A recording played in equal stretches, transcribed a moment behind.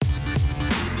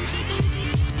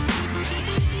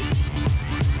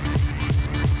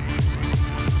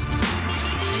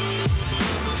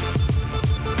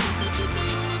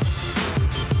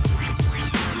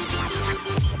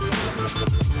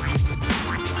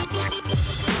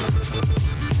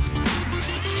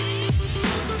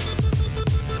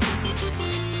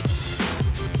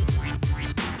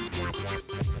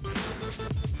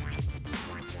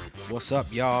What's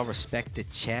up, y'all? Respect the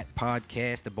Chat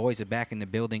podcast. The boys are back in the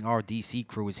building. Our DC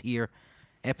crew is here.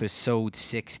 Episode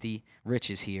 60.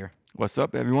 Rich is here. What's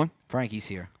up, everyone? Frankie's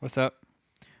here. What's up?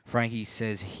 Frankie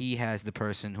says he has the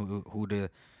person who the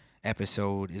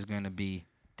episode is going to be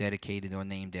dedicated or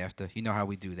named after. You know how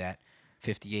we do that.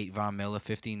 58, Von Miller.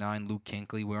 59, Luke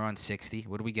Kinkley. We're on 60.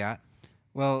 What do we got?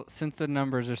 Well, since the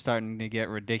numbers are starting to get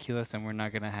ridiculous and we're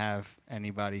not going to have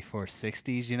anybody for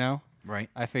 60s, you know,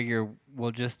 Right. I figure we'll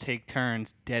just take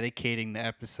turns dedicating the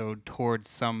episode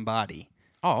towards somebody.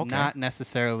 Oh, okay. Not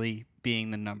necessarily being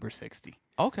the number 60.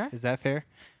 Okay. Is that fair?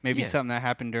 Maybe Yeah. something that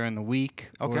happened during the week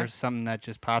Okay. or something that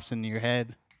just pops into your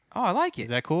head. Oh, I like it. Is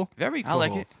that cool? Very cool. I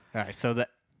like it. All right, so the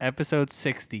episode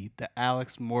 60, the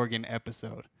Alex Morgan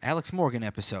episode, Alex Morgan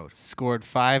episode. scored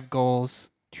 5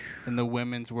 goals in the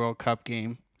Women's World Cup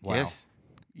game. Wow. Yes.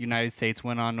 United States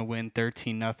went on to win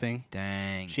 13-0.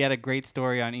 Dang. She had a great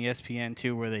story on ESPN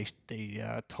too, where they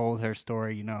told her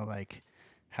story. You know, like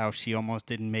how she almost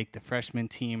didn't make the freshman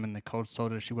team, and the coach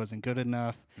told her she wasn't good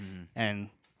enough. Mhm. And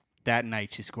that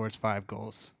night, she scores 5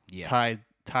 goals, Yeah.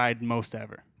 tied most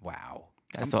ever. Wow.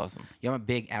 That's awesome. Yeah, I'm a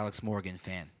big Alex Morgan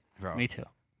fan, bro. Me too.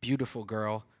 Beautiful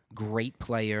girl, great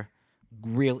player,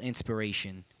 real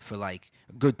inspiration for like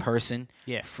a good person.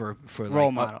 Yeah. For Role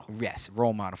like, model. Yes,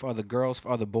 role model for other girls, for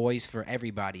other boys, for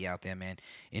everybody out there, man,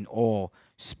 in all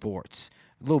sports.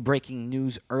 A little breaking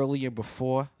news earlier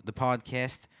before the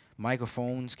podcast.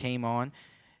 Microphones came on.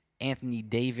 Anthony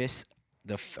Davis,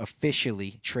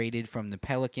 officially traded from the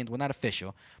Pelicans. Well, not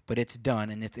official, but it's done,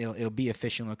 and it'll be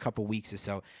official in a couple weeks or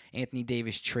so. Anthony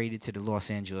Davis traded to the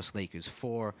Los Angeles Lakers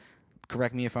for,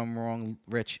 correct me if I'm wrong,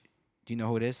 Rich, do you know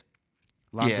who it is?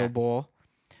 Lonzo Yeah. Ball,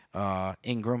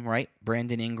 Ingram, right?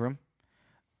 Brandon Ingram,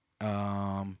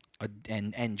 and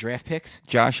draft picks.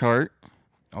 Josh Hart,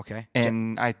 Okay.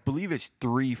 and I believe it's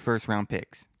 3 first-round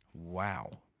picks.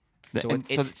 Wow. So and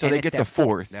they it's get that the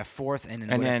fourth. That fourth, and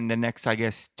And then the next, I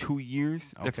guess, 2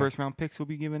 years, Okay. the first-round picks will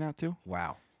be given out to.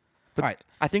 wow. But All right.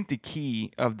 I think the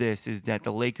key of this is that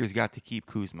the Lakers got to keep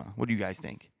Kuzma. What do you guys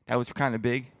think? That was kind of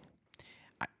big.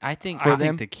 I think I them?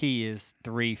 think the key is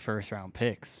 3 first-round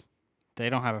picks. They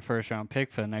don't have a first-round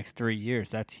pick for the next 3 years.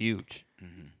 That's huge.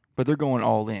 But they're going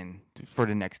all in for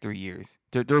the next 3 years.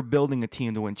 They're building a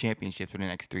team to win championships for the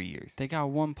next 3 years. They got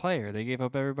one player. They gave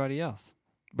up everybody else.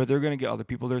 But they're going to get other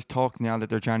people. There's talk now that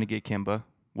they're trying to get Kimba,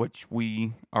 which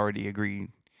we already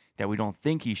agreed that we don't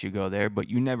think he should go there, but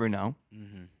you never know.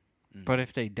 But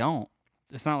if they don't,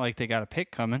 it's not like they got a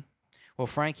pick coming. Well,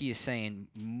 Frankie is saying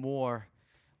more.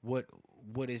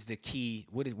 What is the key?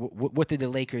 What did the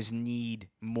Lakers need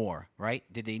more? Right?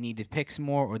 Did they need the picks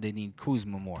more, or they need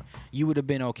Kuzma more? You would have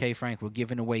been okay, Frank, with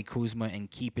giving away Kuzma and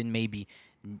keeping maybe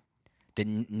the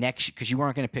next, because you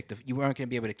weren't going to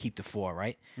be able to keep the 4,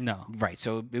 right? No. Right.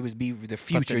 So it would be the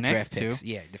future next draft picks.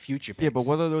 Yeah, the future picks. Yeah, but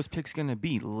what are those picks going to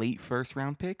be? Late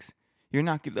first-round picks? You're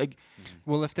not gonna, like,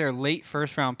 Well, if they're late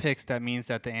first-round picks, that means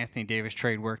that the Anthony Davis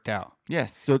trade worked out.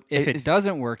 yes. So If it it's,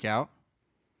 doesn't work out,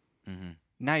 Mhm.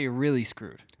 now you're really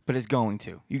screwed. but it's going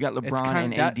to. You got It's LeBron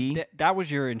and that, AD that was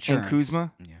your and insurance.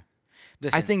 Kuzma. Yeah.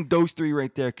 Listen, I think those 3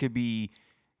 right there could be.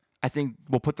 I think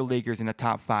we'll put the Lakers in the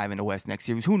top 5 in the West next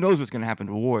series. Who knows what's going to happen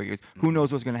to the Warriors? Who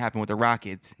knows what's going to happen with the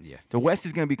Rockets? Yeah. The West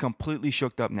is going to be completely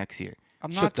shooked up next year.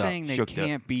 I'm Shooked not up, saying they shooked up.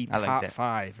 can't be I like top that.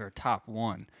 5 or top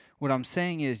 1. What I'm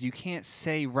saying is you can't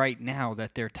say right now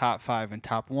that they're top 5 and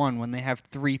top 1 when they have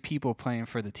 3 people playing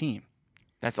for the team.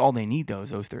 That's all they need, though,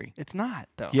 is those 3. It's not,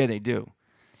 though. Yeah, they do.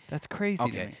 That's crazy to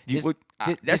Okay. me. You would-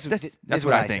 This that's is what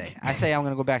what I I think. say. I say I'm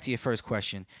going to go back to your first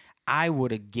question. I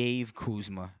would have gave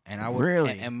Kuzma, and I would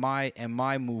Really? and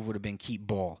my move would have been keep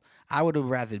Ball. I would have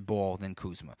rather Ball than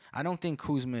Kuzma. I don't think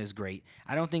Kuzma is great.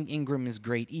 I don't think Ingram is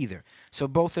great either. So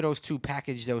both of those two,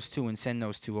 package those two and send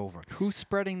those two over. Who's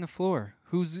spreading the floor?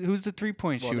 Who's the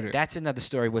 3-point Well, shooter? that's another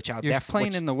story, which I'll You're definitely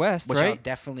playing in the West, which I'll right?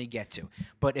 definitely get to.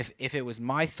 But if it was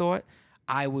my thought,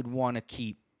 I would want to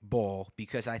keep Ball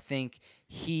because I think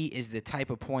he is the type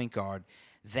of point guard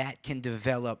that can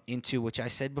develop into, which I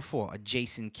said before, a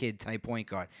Jason Kidd type point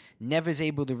guard. Never is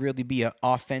able to really be an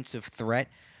offensive threat,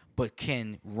 but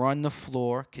can run the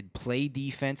floor, could play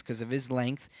defense because of his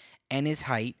length and his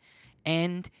height,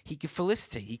 and he could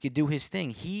felicitate. He could do his thing.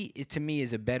 He, to me,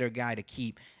 is a better guy to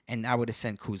keep, and I would have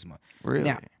sent Kuzma. Really?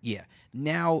 Now, yeah.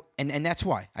 Now, and that's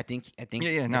why I think I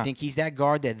think he's that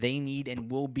guard that they need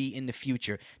and will be in the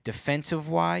future, defensive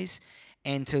wise,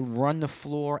 and to run the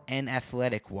floor and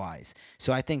athletic wise.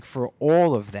 So I think for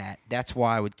all of that, that's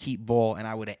why I would keep Ball and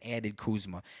I would have added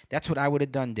Kuzma. That's what I would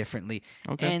have done differently.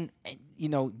 Okay. And you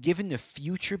know, given the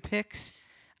future picks,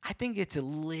 I think it's a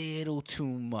little too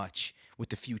much with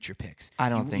the future picks. I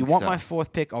don't you, think you want so. my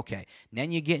 4th pick, okay?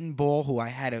 Then you're getting Ball, who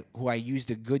I used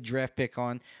a good draft pick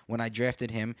on when I drafted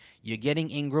him. You're getting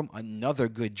Ingram, another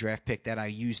good draft pick that I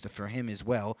used for him as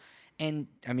well. And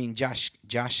I mean Josh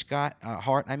Scott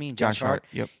Hart. I mean Josh Hart.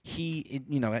 Yep.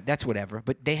 That's whatever.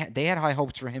 But they had high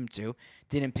hopes for him too.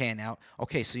 Didn't pan out.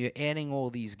 Okay, so you're adding all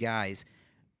these guys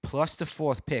plus the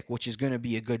 4th pick, which is going to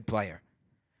be a good player.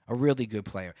 A really good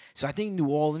player. So I think New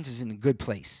Orleans is in a good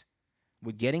place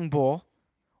with getting Ball,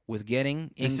 with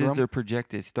getting Ingram. This is their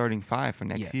projected starting 5 for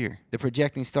next year. The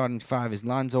projecting starting 5 is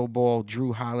Lonzo Ball,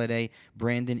 Drew Holiday,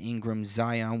 Brandon Ingram,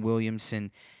 Zion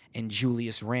Williamson, and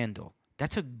Julius Randle.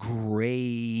 That's a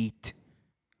great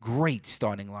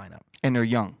starting lineup. And they're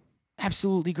young.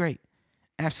 Absolutely great.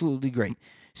 Absolutely great.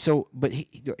 So, but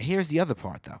here's the other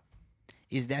part, though,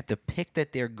 is that the pick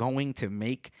that they're going to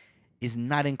make is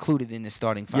not included in the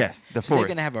starting 5. Yes, the so they're 4th.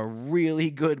 going to have a really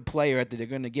good player that they're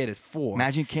going to get at 4.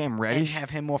 Imagine Cam and Reddish.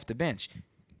 have him off the bench.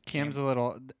 Cam's a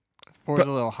little 4's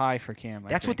a little high for Cam.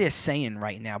 That's what they're saying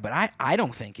right now, but I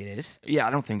don't think it is. Yeah, I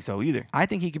don't think so either. I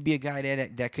think he could be a guy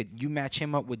that could, you match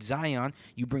him up with Zion,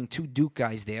 you bring 2 Duke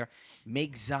guys there,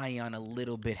 make Zion a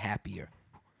little bit happier.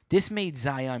 This made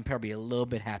Zion probably a little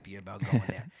bit happier about going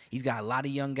there. He's got a lot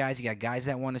of young guys. He got guys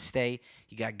that want to stay.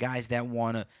 He got guys that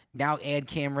want to now add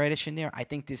Cam Reddish in there. I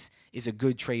think this is a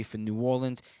good trade for New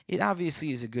Orleans. It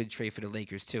obviously is a good trade for the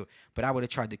Lakers too, but I would have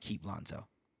tried to keep Lonzo.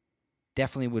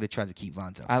 Definitely would have tried to keep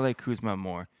Lonzo. I like Kuzma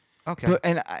more. Okay. But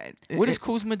What has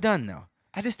Kuzma done though?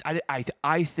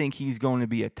 I think he's going to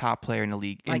be a top player in the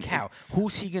league. Like how?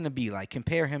 Who's he going to be like?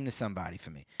 Compare him to somebody for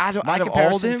me. My My out of all of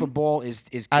comparison them, for Ball is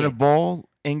out Kid. of Ball,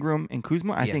 Ingram, and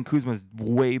Kuzma, I Yeah. think Kuzma's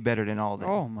way better than all of them.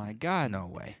 Oh my God! No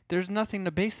way. There's nothing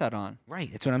to base that on. Right.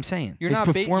 That's what I'm saying. You're His not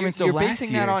performance you're of last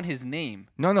basing that year. on his name.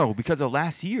 No, because of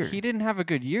last year. He didn't have a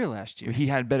good year last year. He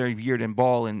had a better year than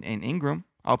Ball and Ingram.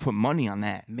 I'll put money on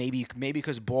that. Maybe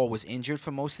because Ball was injured for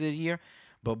most of the year,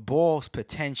 but Ball's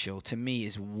potential to me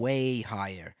is way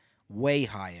higher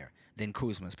than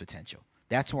Kuzma's potential.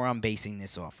 That's where I'm basing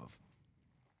this off of.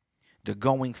 The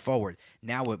going forward.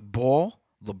 Now with Ball,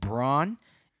 LeBron,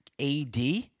 AD,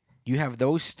 you have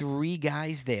those 3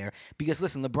 guys there. Because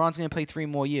listen, LeBron's going to play 3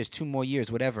 more years, 2 more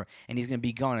years, whatever, and he's going to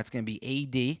be gone. It's going to be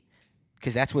AD,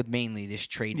 because that's what mainly this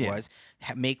trade was.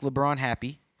 Make LeBron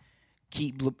happy.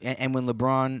 And when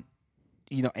LeBron,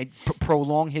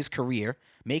 prolong his career,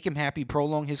 make him happy,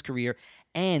 prolong his career,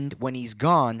 and when he's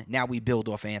gone, now we build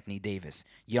off Anthony Davis,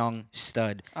 young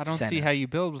stud. I don't center. see how you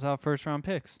build without first-round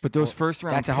picks. But those Well, first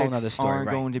round that's a picks whole nother story, aren't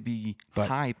right. going to be But-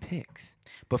 high picks.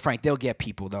 But Frank, they'll get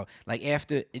people though. Like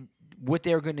what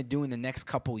they're going to do in the next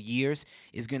couple years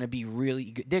is going to be really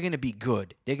good. They're going to be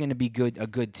good. They're going to be a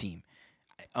good team.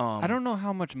 I don't know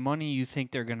how much money you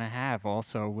think they're gonna have.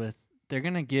 Also, they're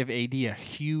gonna give AD a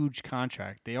huge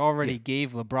contract. They already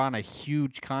gave LeBron a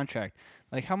huge contract.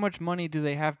 Like, how much money do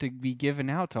they have to be given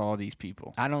out to all these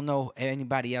people? I don't know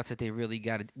anybody else that they really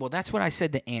got to. Well, that's what I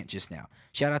said to Ant just now.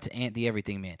 Shout out to Ant, the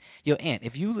Everything Man. Yo, Ant,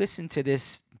 if you listen to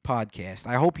this podcast,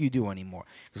 I hope you do anymore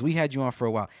because we had you on for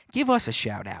a while. Give us a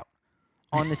shout out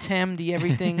on the Tem, the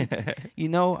Everything.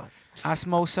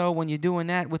 Osmoso, when you're doing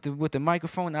that with the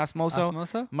microphone,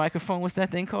 Osmoso? microphone. What's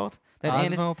that thing called? That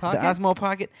Osmo Pocket? The Osmo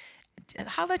Pocket.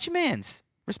 Holla at your mans.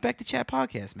 Respect the Chat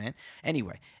podcast, man.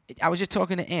 Anyway, I was just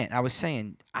talking to Ant. I was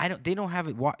saying they don't have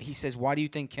it. He says, why do you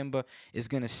think Kemba is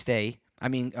gonna stay? I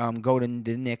mean, go to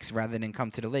the Knicks rather than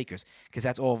come to the Lakers? Because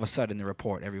that's all of a sudden the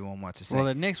report everyone wants to say. Well,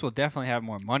 the Knicks will definitely have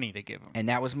more money to give him. And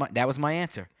that was my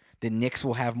answer. The Knicks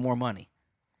will have more money.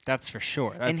 That's for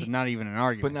sure. That's not even an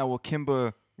argument. But now, will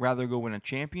Kimba rather go win a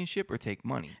championship or take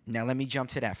money? Now let me jump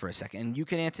to that for a second, and you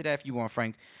can answer that if you want,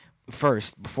 Frank,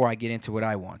 first before I get into what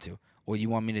I want to, or you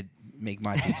want me to make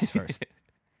my picks first.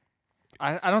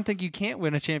 I don't think you can't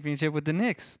win a championship with the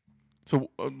Knicks.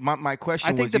 So my question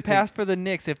I was, think the you path for the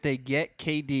Knicks, if they get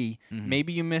KD, Mhm.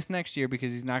 maybe you miss next year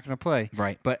because he's not going to play.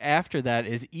 Right. But after that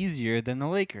is easier than the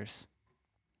Lakers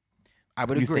I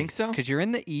would you agree. think so? because you're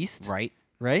in the East, Right.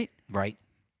 right? Right.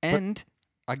 And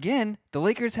again, the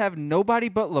Lakers have nobody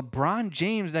but LeBron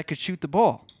James that could shoot the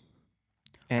ball.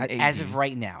 And As AD. of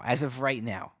right now,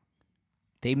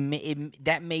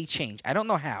 that may change. I don't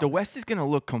know how. The West is going to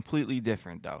look completely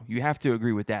different, though. You have to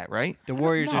agree with that, right? The don't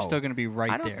Warriors are know. still going to be I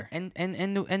right don't- there.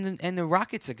 And the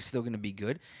Rockets are still going to be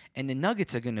good, and the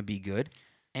Nuggets are going to be good,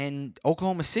 and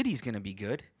Oklahoma City's going to be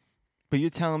good. But you're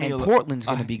telling me And Portland's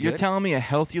gonna be You're good. telling me a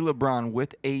healthy LeBron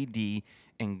with AD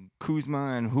and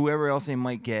Kuzma and whoever else they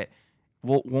might get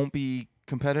won't be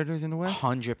competitors in the West?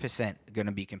 100% going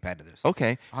to be competitors.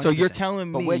 Okay. So you're 100%.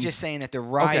 telling me. But we're just saying that the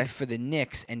ride Okay. for the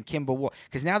Knicks and Kimber Walker.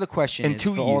 Because now the question In is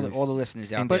 2 for all years. the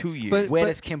listeners out In there. 2 years. Where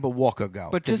does Kimber Walker go?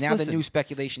 but Because just now the listen. new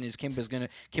speculation is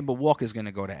Kimber Walker's going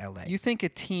to go to L.A. You think a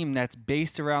team that's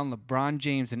based around LeBron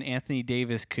James and Anthony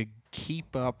Davis could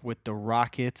keep up with the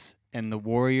Rockets and the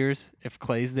Warriors if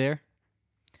Clay's there?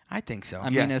 I think so. I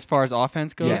mean, Yes. as far as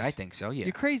offense goes, Yeah, I think so. Yeah.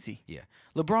 You're crazy, Yeah.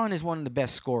 LeBron is one of the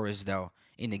best scorers, though,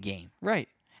 in the game. right?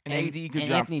 And AD could and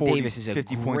drop Anthony 40, Davis is a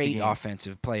 50 points a great game.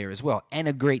 offensive player as well, and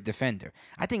a great defender.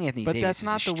 I think Anthony But Davis that's is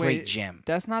not a the straight way. gem.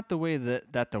 That's not the way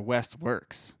that the West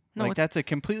works. No, Like it's- that's a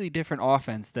completely different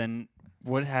offense than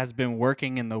what has been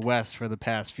working in the West for the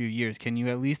past few years. Can you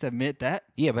at least admit that?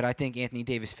 Yeah, but I think Anthony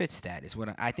Davis fits that. Is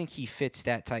what I think he fits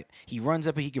that type. He runs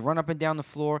up. He can run up and down the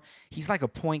floor. He's like a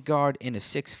point guard in a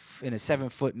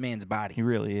 7-foot man's body. He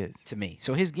really is. To me.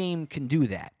 So his game can do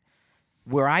that.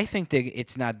 Where I think that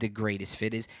it's not the greatest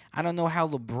fit is I don't know how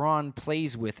LeBron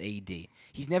plays with AD.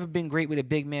 He's never been great with a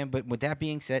big man, but with that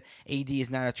being said, AD is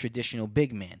not a traditional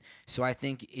big man. So I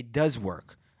think it does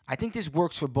work. I think this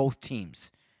works for both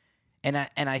teams. And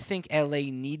I think LA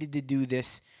needed to do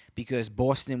this because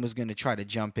Boston was going to try to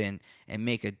jump in and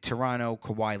make a Toronto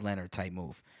Kawhi Leonard type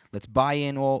move. Let's buy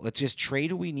in all. Let's just trade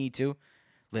who we need to.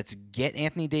 Let's get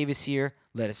Anthony Davis here.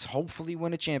 Let us hopefully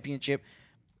win a championship.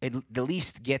 At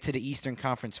least get to the Eastern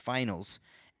Conference Finals,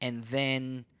 and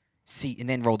then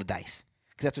roll the dice.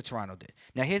 Because that's what Toronto did.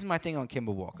 Now, here's my thing on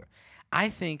Kimber Walker. I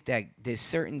think that there's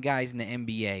certain guys in the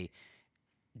NBA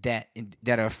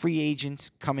that are free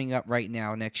agents coming up right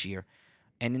now next year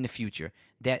and in the future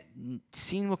that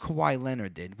seen what Kawhi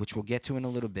Leonard did, which we'll get to in a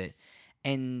little bit,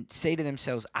 and say to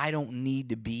themselves, I don't need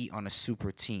to be on a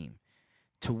super team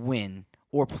to win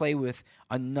or play with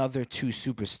another two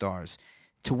superstars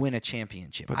to win a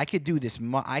championship. I could do this.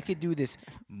 I could do this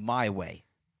my way.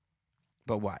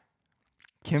 But what?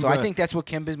 So I think that's what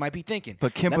Kimba might be thinking.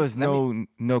 But Kimba's no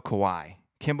Kawhi.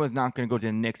 Kimba's not going to go to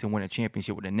the Knicks and win a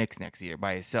championship with the Knicks next year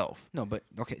by himself. No, but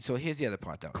okay. So here's the other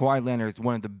part, though. Kawhi Leonard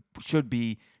is should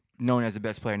be known as the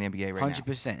best player in the NBA right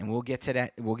 100%, and we'll get to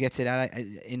that. We'll get to that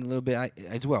in a little bit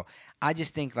as well. I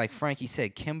just think, like Frankie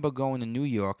said, Kimba going to New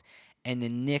York. And the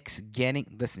Knicks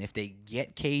listen, if they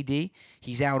get KD,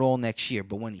 he's out all next year.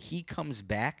 But when he comes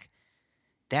back,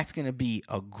 that's going to be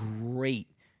a great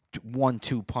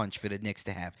 1-2 punch for the Knicks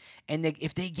to have. And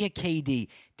if they get KD,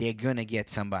 they're going to get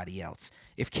somebody else.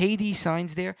 If KD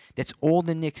signs there, that's all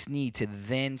the Knicks need to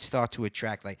then start to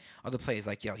attract like other players.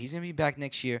 Like, yo, he's going to be back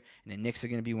next year, and the Knicks are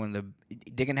going to be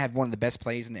they're going to have one of the best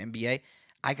players in the NBA.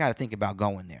 I got to think about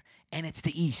going there. And it's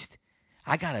the East.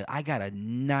 I got an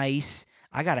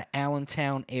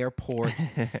Allentown Airport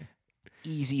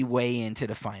easy way into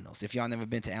the finals. If y'all never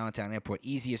been to Allentown Airport,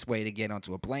 easiest way to get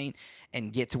onto a plane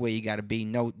and get to where you got to be.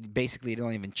 No, basically, they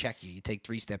don't even check you. You take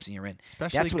 3 steps and you're in.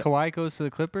 Especially Kawhi goes to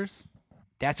the Clippers.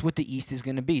 That's what the East is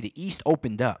going to be. The East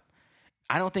opened up.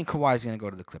 I don't think Kawhi's going to go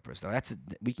to the Clippers, though.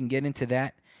 We can get into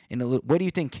that in a little. Where do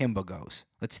you think Kimba goes?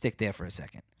 Let's stick there for a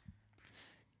second.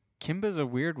 Kimba's a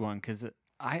weird one because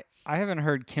I haven't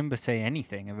heard Kimba say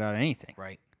anything about anything.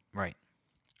 Right.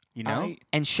 You know?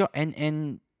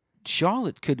 And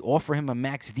Charlotte could offer him a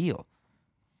max deal.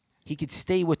 He could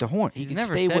stay with the Hornets. He's could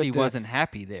never stay said with he wasn't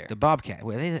happy there. the Bobcat.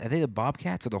 Are they the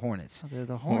Bobcats or the Hornets? They're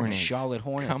the Hornets. Hornets. Charlotte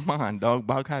Hornets. Come on, dog.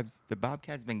 The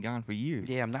Bobcats been gone for years.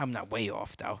 Yeah, I'm not way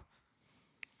off though.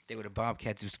 They were the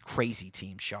Bobcats. It was a crazy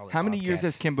team, Charlotte. How many years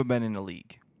has Bobcats. Kimba been in the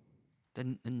league?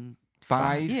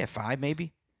 Five? Yeah, 5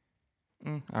 maybe.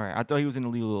 All right. I thought he was in the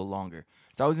league a little longer.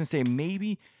 So I was going to say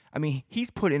maybe. I mean, he's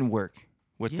put in work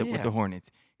with Yeah. the Hornets.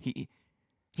 He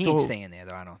So- ain't staying there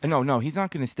though. I don't think. No, he's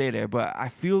not going to stay there. But I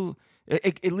feel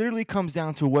it literally comes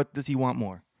down to what does he want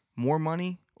more? More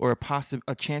money or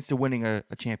a chance to winning a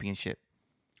championship?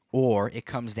 Or it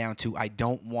comes down to I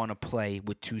don't want to play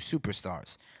with 2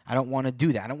 superstars. I don't want to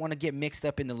do that. I don't want to get mixed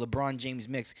up in the LeBron James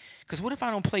mix. Because what if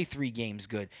I don't play 3 games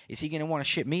good? Is he going to want to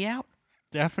ship me out?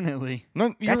 Definitely.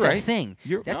 No, you're That's right. a thing.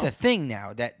 That's a thing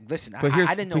now. That listen, But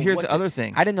I didn't know. But here's what the to- other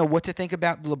thing. I didn't know what to think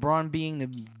about LeBron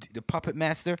being the puppet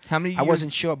master. How many I years-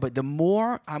 wasn't sure, but the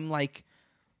more I'm like,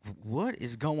 what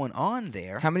is going on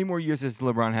there? How many more years does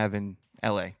LeBron have in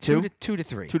LA? 2 to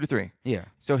 3. 2 to 3. Yeah.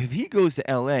 So if he goes to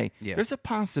LA, Yeah. there's a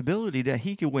possibility that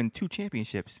he could win 2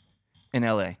 championships in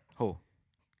LA. Who?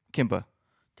 Kimba.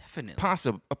 Definitely.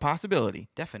 A possibility.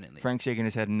 Definitely. Frank shaking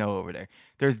his head no over there.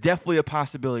 There's definitely a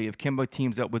possibility if Kimba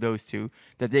teams up with those 2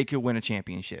 that they could win a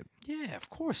championship. Yeah, of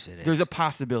course it is. There's a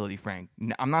possibility, Frank.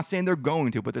 I'm not saying they're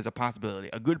going to, but there's a possibility,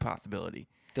 a good possibility.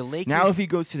 the Lakers. Now, if he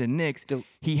goes to the Knicks, The-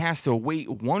 he has to wait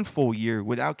 1 full year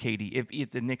without KD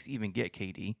if the Knicks even get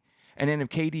KD. And then if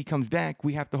KD comes back,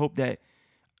 we have to hope that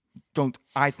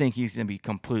I think he's gonna be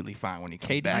completely fine when he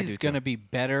comes back. KD is going to be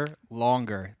better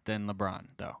longer than LeBron,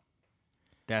 though.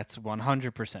 That's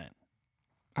 100%.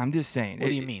 I'm just saying. What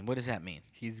do you mean? What does that mean?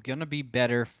 He's going to be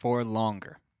better for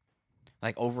longer.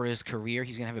 Like over his career,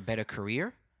 he's gonna have a better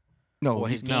career, No, or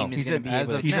his he's, game is he's gonna a- be as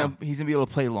able of to. now. he's gonna be able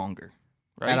to play longer,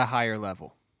 right? At a higher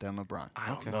level than LeBron. I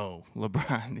don't Okay. know.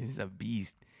 LeBron is a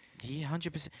beast. He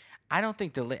 100%. I don't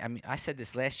think I mean, I said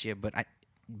this last year, but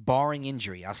barring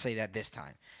injury, I'll say that this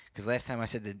time. Because last time I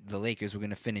said that the Lakers were going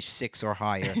to finish 6 or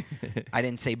higher. I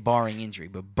didn't say barring injury,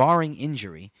 but barring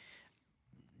injury,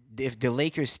 if the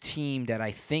Lakers team that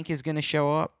I think is going to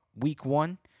show up week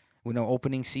 1, with no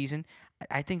opening season,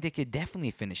 I think they could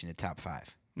definitely finish in the top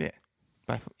 5 Yeah,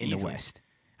 in the easily. West.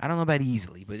 I don't know about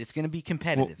easily, but it's going to be Well,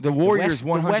 competitive. the Warriors the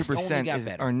West only 100% got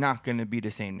better. are not going to be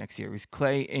the same next year. Because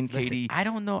Clay and Listen, KD I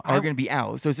don't know. are going to be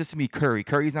out, so it's just going to be Curry.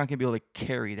 Curry's not going to be able to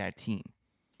carry that team.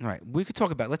 All right, we could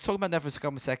talk about. Let's talk about that for a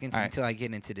couple of seconds All right. until I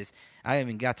get into this. I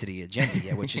haven't got to the agenda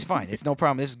yet, which is fine. It's no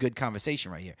problem. This is good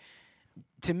conversation right here.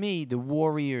 To me, the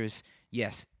Warriors.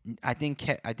 Yes, I think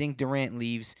Durant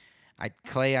leaves.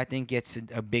 Clay, I think, gets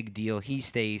a big deal. He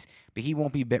stays, but he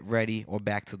won't be ready or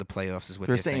back to the playoffs. Is what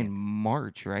They're they're saying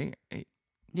March, right?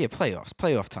 Yeah,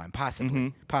 playoff time, possibly,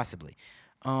 Mhm. possibly.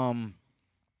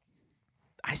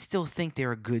 I still think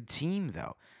they're a good team,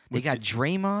 though. They With got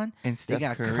Draymond, And they Steph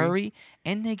got Curry,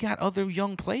 and they got other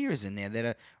young players in there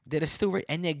that are still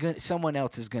and they're gonna. Someone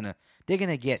else is gonna. They're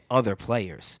gonna get other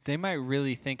players. They might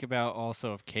really think about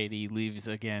also if KD leaves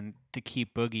again to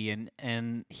keep Boogie,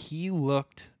 and he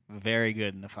looked very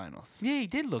good in the finals. Yeah, he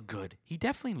did look good. He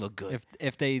definitely looked good.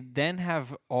 If they then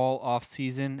have all off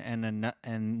season and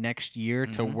next year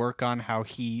to Mhm. work on how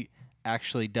he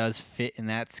actually does fit in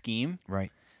that scheme,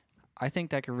 Right. I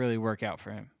think that could really work out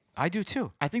for him. I do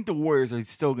too. I think the Warriors are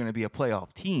still going to be a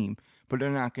playoff team, but they're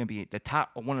not going to be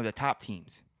one of the top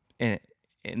teams in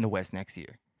the West next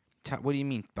year. What do you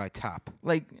mean by top?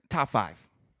 Like top 5.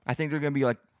 I think they're going to get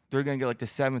like the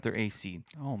 7th or 8th seed.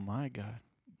 Oh my God!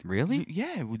 Really?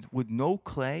 Yeah, with no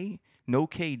Clay, no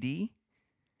KD,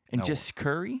 and No. just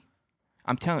Curry.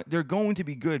 I'm telling, they're going to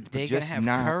be good. But They're gonna just have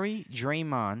not, Curry,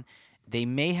 Draymond. They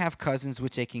may have Cousins,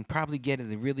 which they can probably get at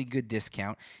a really good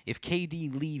discount. If KD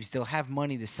leaves, they'll have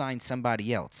money to sign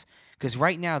somebody else. Because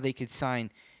right now they could sign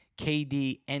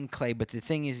KD and Clay, but the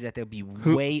thing is that they'll be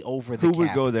way over the Who cap.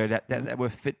 would go there that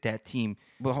would fit that team?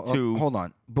 Well, hold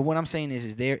on. But what I'm saying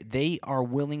is they are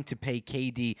willing to pay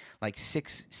KD like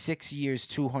six years,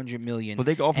 $200 million. Well,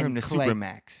 they could offer and him the Clay-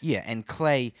 Supermax. Yeah, and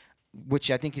Clay,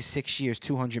 which I think is 6 years,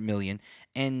 $200 million,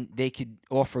 and they could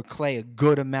offer Clay a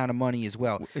good amount of money as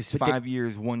well. It's But they- 5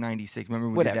 years, 196. Remember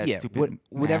when Whatever, we did that yeah, stupid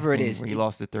whatever math it thing is, where he it-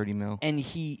 lost the 30 mil? And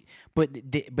but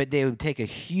they would take a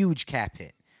huge cap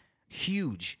hit,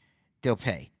 huge. They'll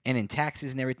pay, and in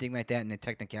taxes and everything like that, and the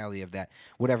technicality of that,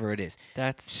 whatever it is.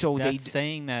 That's So they that's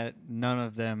saying that none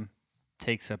of them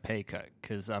takes a pay cut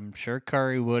because I'm sure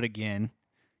Curry would again.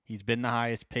 He's been the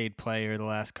highest paid player the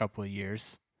last couple of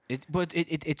years. But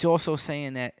it's also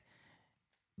saying that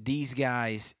these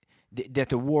guys, that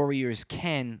the Warriors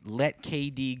can let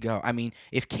KD go. I mean,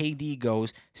 if KD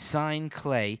goes, sign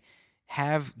Clay,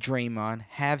 have Draymond,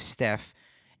 have Steph,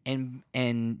 and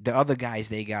the other guys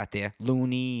they got there,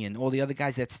 Looney and all the other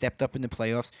guys that stepped up in the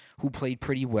playoffs who played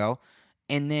pretty well,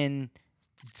 and then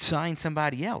sign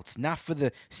somebody else, not for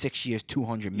the 6 years,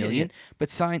 $200 million, but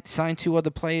sign 2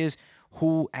 other players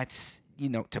who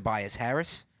Tobias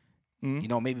Harris.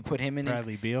 Mhm. Maybe put him in.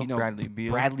 Bradley Beal.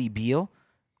 Bradley Beal.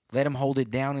 Let him hold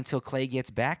it down until Clay gets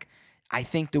back. I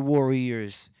think the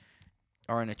Warriors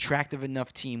are an attractive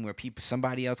enough team where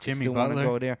somebody else can Jimmy still want to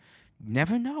Butler. go there.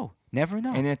 Never know.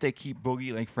 And if they keep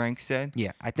Boogie, like Frank said,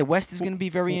 Yeah, the West is going to be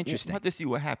very we'll interesting. have to see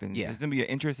what happens. Yeah. It's going to be an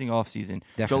interesting offseason.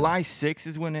 Definitely. July 6th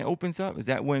is when it opens up. Is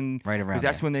that when? Right around Because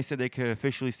that's there. when they said they could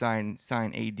officially sign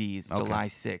AD. It's Okay. July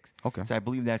 6th. Okay. So I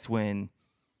believe that's when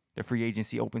the free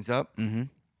agency opens up. Mm-hmm.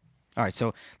 All right,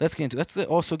 so let's get into. Let's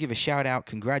also give a shout out.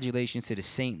 Congratulations to the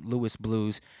St. Louis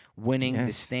Blues winning the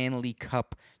Yes. Stanley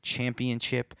Cup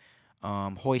championship.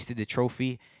 Hoisted the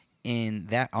trophy on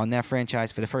that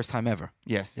franchise for the first time ever.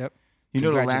 Yes. Yep. You know,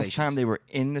 the last Congratulations. time they were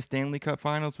in the Stanley Cup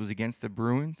Finals was against the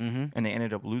Bruins, Mhm. and they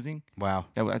ended up losing. Wow.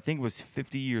 I think it was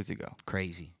 50 years ago.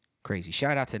 Crazy.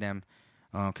 Shout out to them.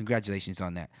 Congratulations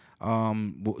on that.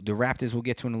 The Raptors we'll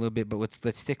get to in a little bit, but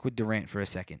let's stick with Durant for a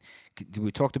second.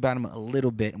 We talked about him a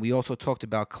little bit, and we also talked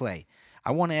about Clay.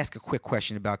 I want to ask a quick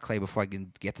question about Clay before I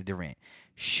can get to Durant.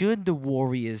 Should the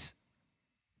Warriors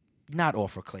not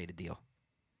offer Clay the deal?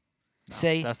 No,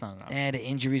 Say, that's not enough. the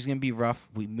injury's going to be rough.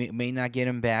 We may not get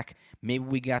him back. Maybe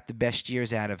we got the best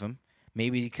years out of him.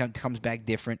 Maybe he comes back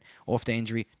different off the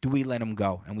injury. Do we let him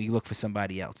go and we look for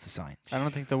somebody else to sign? I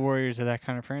don't think the Warriors are that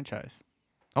kind of franchise.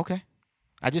 Okay.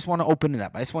 I just want to open it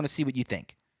up. I just want to see what you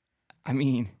think. I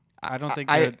mean, I don't think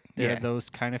I- they're yeah. those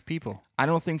kind of people. I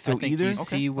don't think so I think either. you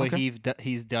see what okay.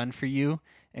 he's done for you,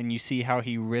 and you see how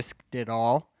he risked it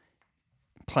all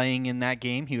playing in that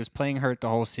game. He was playing hurt the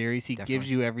whole series. He Definitely.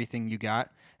 gives you everything you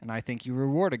got, and I think you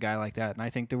reward a guy like that, and I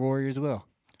think the Warriors will.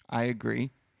 I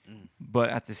agree, Mm. but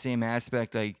at the same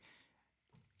aspect, like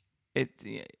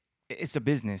it's a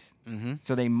business, Mm-hmm.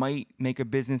 so they might make a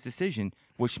business decision,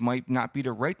 which might not be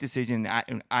the right decision. I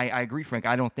agree, Frank.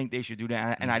 I don't think they should do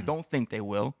that, and I don't think they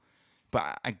will.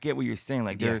 But I get what you're saying.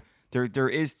 Like Yeah. there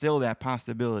is still that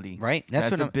possibility, Right. That's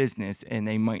what a I'm- business, and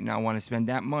they might not want to spend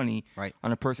that money Right.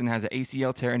 on a person who has an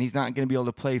ACL tear, and he's not going to be able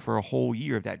to play for a whole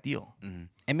year of that deal. Mm-hmm.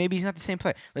 And maybe he's not the same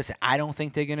player. Listen, I don't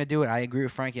think they're going to do it. I agree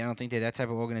with Frankie. I don't think they're that type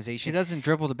of He organization. doesn't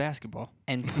dribble the basketball.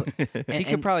 And, He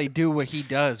could probably do what he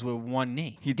does with one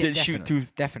knee. He did shoot two.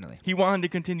 Definitely. He wanted to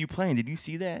continue playing. Did you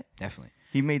see that? Definitely.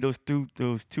 He made those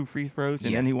two free throws,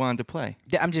 and Yeah. then he wanted to play.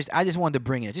 I just wanted to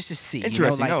bring it just to see.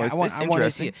 Interesting. You know, No, like, it's I want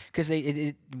to see interesting. it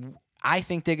because I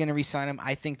think they're going to re-sign him.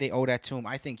 I think they owe that to him.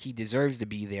 I think he deserves to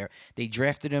be there. They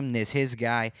drafted him. There's his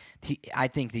guy. I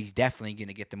think he's definitely going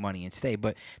to get the money and stay.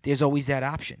 But there's always that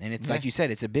option. And it's like you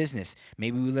said, it's a business.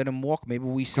 Maybe we let him walk. Maybe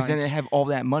we sign. Because then they have all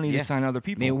that money Yeah. to sign other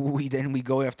people. Maybe we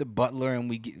go after Butler and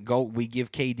we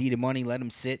give KD the money, let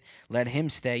him sit, let him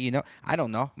stay. You know, I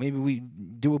don't know. Maybe we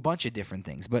do a bunch of different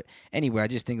things. But anyway, I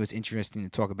just think it was interesting to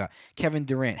talk about Kevin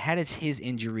Durant. How does his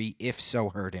injury, if so,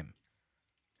 hurt him?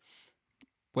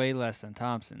 Way less than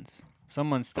Thompson's.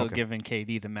 Someone's still Okay. giving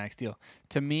KD the max deal.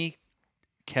 To me,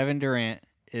 Kevin Durant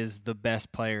is the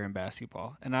best player in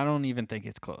basketball, and I don't even think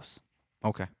it's close.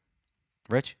 Okay,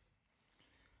 Rich.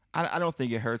 I don't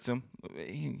think it hurts him.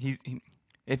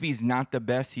 If he's not the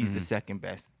best, he's the Mhm. second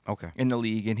best Okay. in the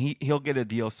league, and he'll get a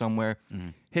deal somewhere.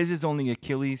 Mhm. His is only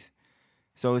Achilles,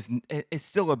 so it's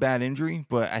still a bad injury,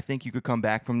 but I think you could come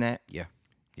back from that. Yeah.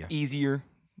 Yeah. Easier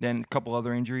than a couple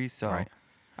other injuries. So, Right.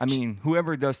 I mean,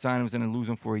 whoever does sign him is going to lose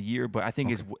him for a year, but I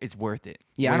think it's worth it.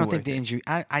 Yeah, I Way don't think worth the it. injury.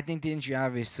 I think the injury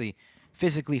obviously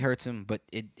physically hurts him, but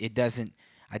it doesn't.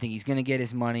 I think he's gonna get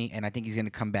his money, and I think he's gonna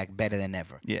come back better than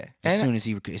ever. Yeah, As and, soon as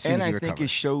he and recovers. I think it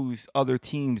shows other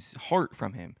teams' heart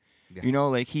from him. Yeah. You know,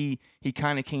 like he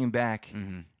kind of came back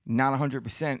Mhm. not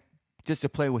 100% just to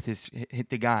play with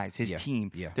the guys, his Yeah, team,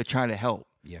 yeah. to try to help.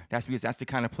 Yeah. That's because that's the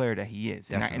kind of player that he is,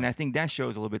 and Definitely. I think that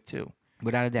shows a little bit too.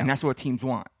 Without a doubt. And that's what teams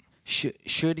want.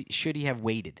 Should he have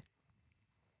waited?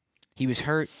 He was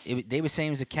hurt. They were saying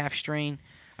it was a calf strain.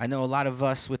 I know a lot of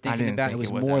us were thinking didn't about think it was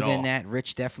it was more at than all. that.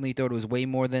 Rich definitely thought it was way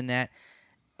more than that.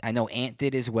 I know Ant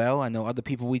did as well. I know other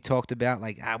people we talked about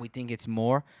like we think it's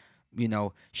more. You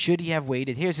know, should he have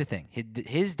waited? Here's the thing: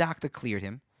 his doctor cleared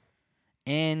him,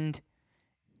 and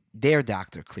their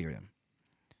doctor cleared him.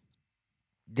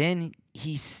 Then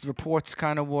reports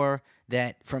kind of were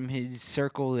that from his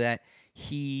circle that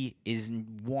he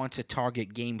wants to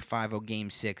target Game 5 or Game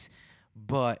 6,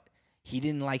 but he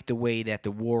didn't like the way that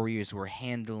the Warriors were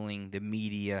handling the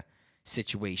media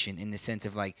situation in the sense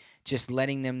of like just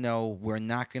letting them know we're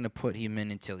not going to put him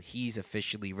in until he's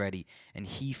officially ready and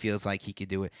he feels like he could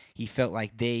do it. He felt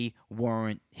like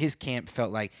his camp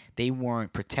felt like they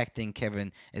weren't protecting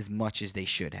Kevin as much as they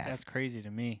should have. That's crazy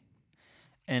to me.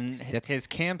 And That's- his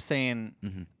camp saying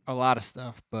Mhm. a lot of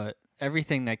stuff, but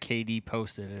everything that KD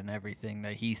posted and everything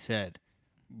that he said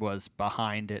was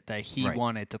behind it, that he Right.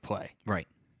 wanted to play, Right.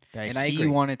 that And I he agree.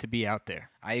 wanted to be out there,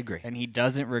 I agree. and he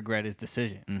doesn't regret his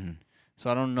decision. Mm-hmm. So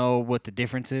I don't know what the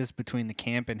difference is between the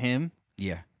camp and him,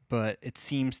 Yeah. but it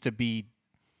seems to be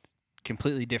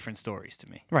completely different stories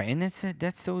to me. Right, and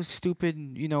that's those stupid,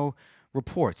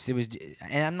 reports. It was,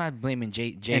 and I'm not blaming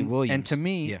Jay Williams. And to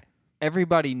me, yeah,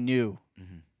 everybody knew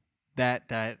Mhm.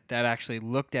 that actually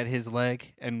looked at his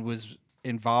leg and was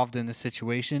involved in the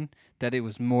situation that it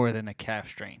was more than a calf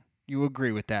strain. You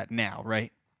agree with that now,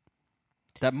 right?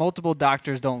 That multiple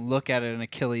doctors don't look at an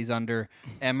Achilles under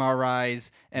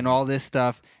MRIs and all this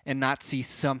stuff and not see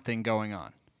something going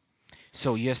on.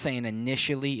 so you're saying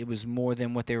initially it was more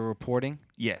than what they were reporting?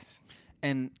 Yes.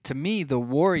 And to me, the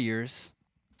Warriors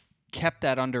kept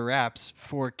that under wraps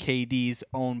for KD's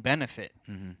own benefit.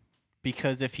 Mhm.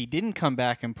 Because if he didn't come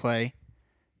back and play,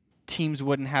 teams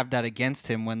wouldn't have that against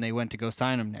him when they went to go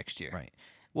sign him next year. Right.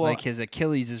 Well, Like his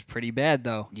Achilles is pretty bad,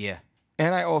 though. yeah,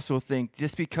 And I also think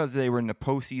just because they were in the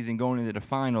postseason going into the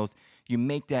finals, you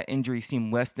make that injury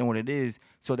seem less than what it is,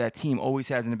 so that team always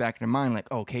has in the back of their mind, like,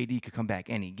 oh, KD could come back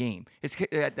any game. It's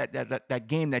that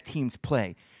game that teams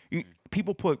play.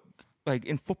 People put, like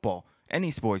in football,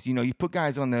 any sports. You put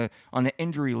guys on the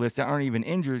injury list that aren't even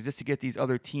injured just to get these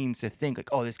other teams to think like,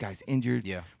 oh, this guy's injured.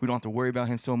 Yeah. We don't have to worry about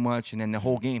him so much, and then the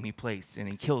whole game he plays and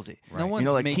he kills it. No one's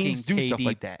like making teams do KD stuff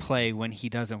like that. play when he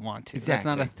doesn't want to. That's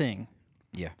not a Exactly. thing.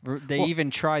 Yeah. They even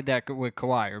tried that with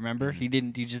Kawhi. Remember, he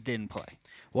just didn't play.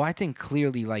 Well, I think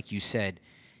clearly, like you said,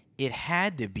 it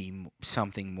had to be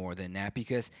something more than that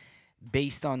because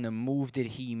based on the move that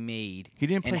he made, He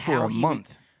didn't and play for how a he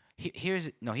month. he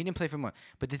didn't play for a month.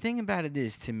 But the thing about it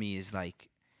is, to me, is like,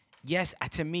 yes,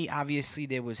 to me, obviously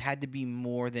there had to be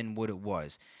more than what it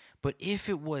was. But if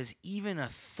it was even a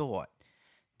thought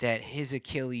that his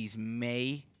Achilles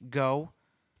may go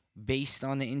based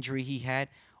on the injury he had,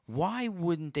 why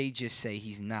wouldn't they just say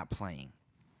he's not playing?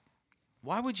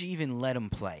 Why would you even let him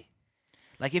play?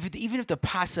 Like even if the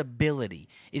possibility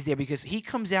is there, because he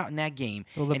comes out in that game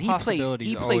Well, the and he plays, possibility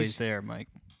he is plays always there, Mike.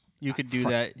 You could do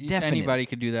that. definitely. Anybody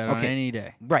could do that on Okay. any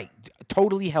day. right,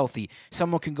 totally healthy.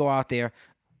 Someone can go out there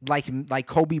like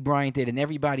Kobe Bryant did and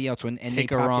everybody else and Take they a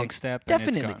popped wrong their- step. And it's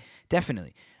Definitely, gone.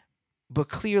 definitely. But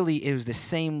clearly, it was the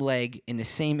same leg in the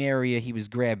same area he was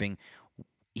grabbing.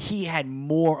 He had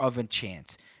more of a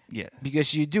chance. Yeah.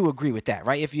 Because you do agree with that,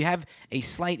 right? If you have a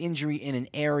slight injury in an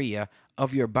area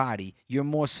of your body, you're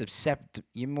more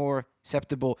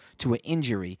susceptible to an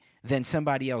injury than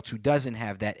somebody else who doesn't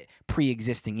have that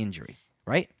pre-existing injury,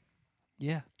 right?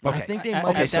 Yeah. Okay. I think they At, might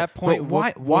at have that but point, why-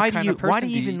 what why do kind you- of why person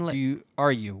do you even let-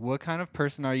 are you? What kind of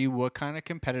person are you? What kind of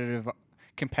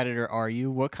competitor are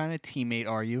you? What kind of teammate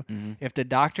are you? Mhm. If the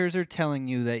doctors are telling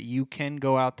you that you can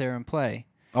go out there and play,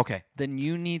 Okay. then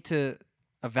you need to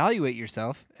evaluate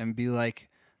yourself and be like,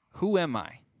 who am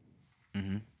I?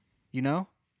 Mm-hmm. You know?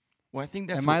 Well, I think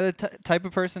that's Am I the type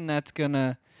of person that's going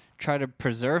to try to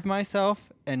preserve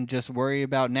myself and just worry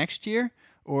about next year?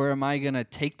 Or am I going to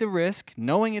take the risk,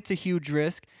 knowing it's a huge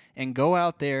risk, and go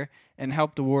out there and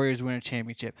help the Warriors win a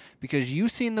championship? Because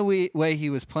you've seen the way he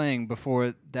was playing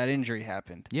before that injury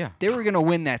happened. Yeah. They were going to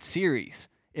win that series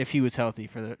if he was healthy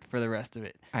for the rest of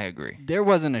it. I agree. There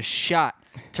wasn't a shot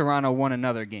Toronto won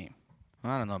another game.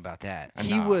 I don't know about that.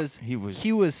 He Nah, was he was-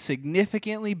 he was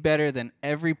significantly better than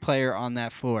every player on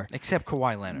that floor. Except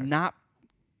Kawhi Leonard.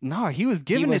 He was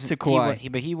giving it to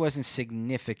Kawhi. But he wasn't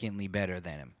significantly better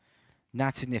than him.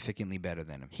 Not significantly better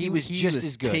than him. He was was just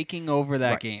as good. taking over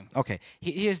that Right. game, Okay.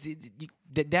 Here's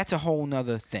that's a whole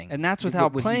nother thing. and that's What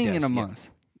without he playing in does, a yeah. month.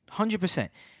 100%.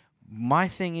 My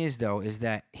thing is, though, is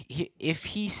that if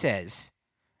he says,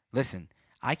 listen,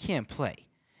 I can't play,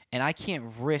 and I can't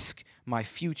risk my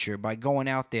future by going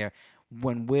out there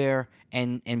when we're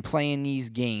and playing these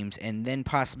games and then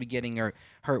possibly getting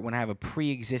hurt when I have a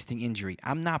pre-existing injury,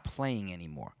 I'm not playing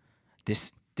anymore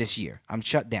this year. I'm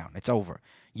shut down. It's over.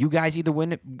 You guys either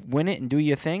win it and do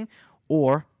your thing,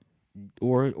 or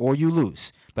you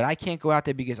lose. But I can't go out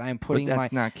there because I am But putting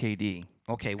that's not KD.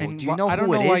 Okay, well, And do you know I don't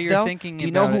who know it why is, you're though? thinking Do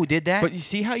you know about who it. did that? But you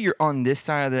see how you're on this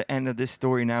side of the end of this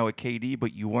story now with KD,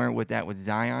 but you weren't with that with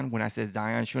Zion. When I said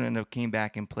Zion shouldn't have came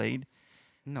back and played,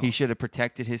 No. he should have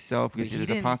protected himself because But he there's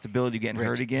a didn't- possibility of getting Rich,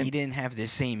 hurt again. He didn't have the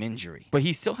same injury. But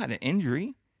he still had an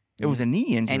injury. It was a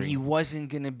knee injury. And he wasn't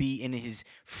going to be in his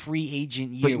free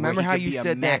agent But year where remember he how could you be a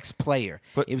said that- max player.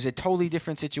 but- It was a totally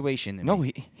different situation. Than no,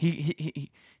 me.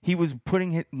 he was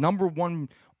putting his number one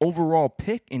overall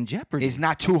pick in jeopardy. It's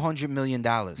not $200 million.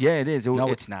 Yeah, it is. No,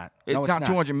 it's not. It's No, it's not not.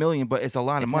 200 million, but it's a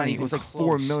lot of It's not money. It even was like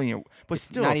 4 close. million, but It's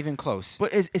still not even close.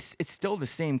 But it's still the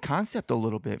same concept a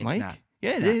little bit, It's Mike. not. Yeah,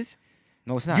 It's it not. is.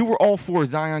 No, it's not. You were all for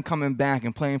Zion coming back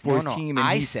and playing for No, his no, team,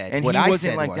 I he, said- and what he I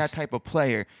wasn't said like was- that type of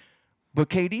player. But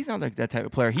KD's not like that type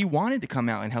of player. He wanted to come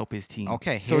out and help his team.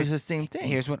 Okay, so it's the same thing.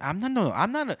 Here's what I'm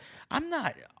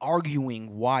not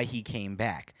arguing why he came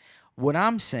back. What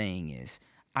I'm saying is,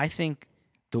 I think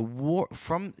the war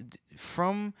from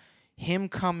him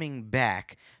coming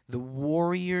back, the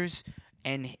Warriors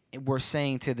and were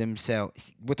saying to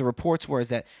themselves, what the reports were is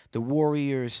that the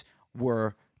Warriors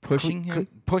were Pushing him?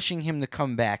 pushing him to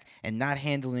come back and not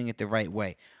handling it the right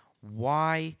way.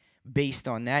 Why? Based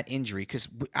on that injury, because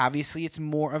obviously it's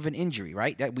more of an injury,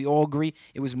 right? That we all agree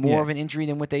it was more Yeah. of an injury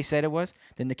than what they said it was,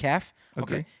 than the calf.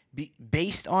 Okay.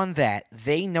 Based on that,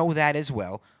 they know that as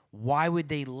well. Why would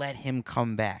they let him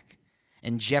come back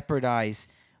and jeopardize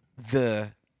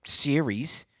the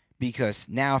series? Because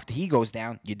now if he goes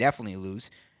down, you definitely lose.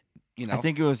 You know, I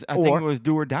think it was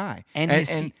do or die. And and, his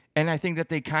se- and I think that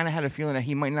they kind of had a feeling that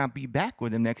he might not be back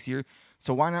with him next year.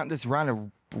 So why not just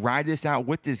ride this out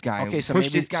with this guy? okay, and so push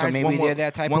maybe this guy they're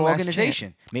that type of one last organization.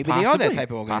 chance. Maybe they are that Possibly.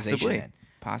 type of organization. Then.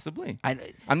 Possibly. I,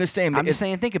 I'm just saying. I'm just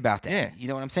saying, think about that. Yeah. You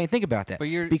know what I'm saying? Think about that. But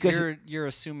because you're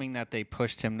assuming that they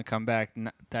pushed him to come back,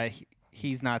 that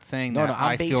he's not saying No, that no, I'm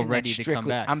I basing feel that ready to strictly. come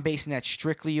back. I'm basing that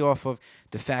strictly off of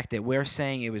the fact that we're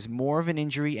saying it was more of an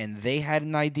injury, and they had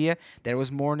an idea that it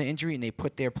was more an injury, and they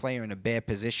put their player in a bad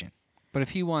position. But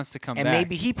if he wants to come And back,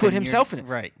 maybe he put then himself in it.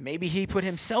 right. Maybe he put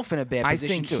himself in a bad I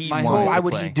position think too. he My wanted whole- Why to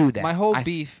would play. he do that? My whole I-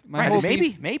 beef, my Right, whole maybe,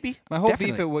 beef, maybe. my whole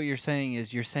definitely. beef at what you're saying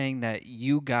is you're saying that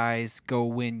you guys go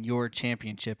win your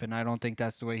championship, and I don't think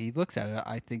that's the way he looks at it.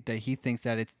 I think that he thinks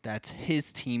that that's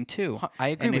his team too. I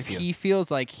agree and with if you. he feels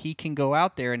like he can go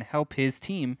out there and help his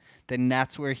team, then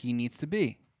that's where he needs to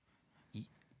be.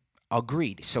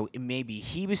 Agreed. So maybe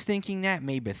he was thinking that.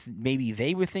 Maybe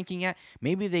they were thinking that.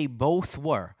 Maybe they both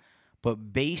were.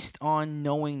 But based on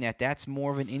knowing that that's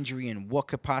more of an injury and what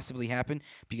could possibly happen,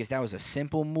 because that was a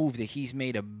simple move that he's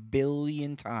made a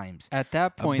billion times. At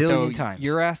that A point, billion though, times.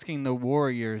 you're asking the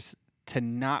Warriors to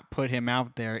not put him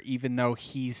out there, even though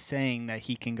he's saying that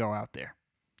he can go out there.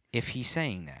 If he's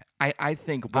saying that, I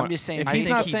think. I'm just saying. If I he's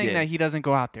think not he saying did. that, he doesn't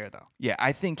go out there, though. Yeah,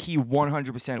 I think he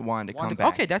 100% wanted to come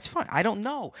back. Okay, that's fine. I don't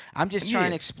know. I'm just trying to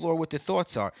Yeah. explore what the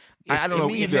thoughts are. I don't to know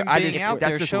me, either. Him I being just- out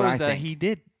that's there just what I shows that think. he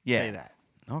did Yeah. say that.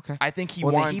 Okay. I think he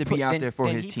Well, then wanted to put- be out then- there for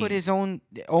then his he team. put his own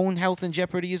health in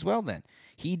jeopardy as well. Then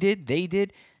he did. They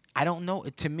did. I don't know.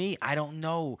 To me, I don't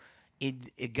know a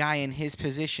guy in his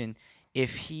position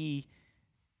if he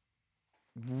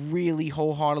really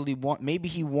wholeheartedly maybe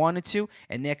he wanted to,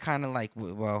 and they're kind of like,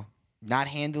 well, not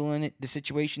handling the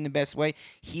situation the best way.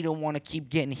 He don't want to keep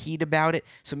getting heat about it,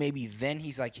 so maybe then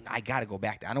he's like, I gotta go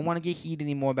back there. I don't want to get heat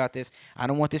anymore about this. I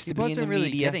don't want this He to be in wasn't the really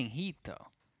media. getting heat, though.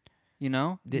 You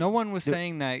know? The- no one was the-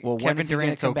 saying that Well, when Kevin is he gonna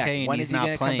Durant's come back? okay and When he's is he not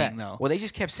gonna come playing, back? though. Well, they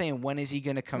just kept saying, when is he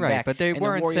going to come right, back? but they And the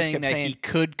weren't Warriors saying kept that saying, he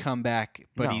could come back,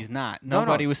 but No. he's not. No, no.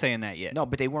 Nobody was saying that yet. No,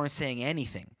 but they weren't saying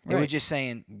anything. They were Right. just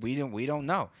saying we don't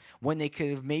know. When they could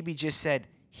have maybe just said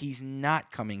he's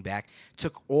not coming back,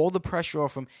 took all the pressure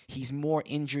off him. He's more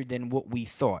injured than what we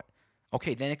thought.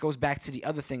 Okay, then it goes back to the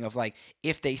other thing of like,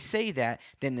 if they say that,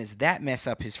 then does that mess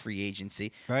up his free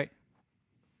agency? Right?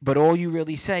 But all you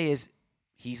really say is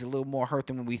he's a little more hurt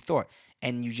than what we thought,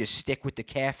 and you just stick with the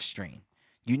calf strain.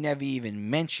 You never even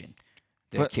mention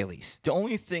the But- Achilles. The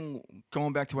only thing,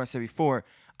 going back to what I said before,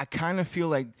 I kind of feel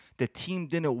like the team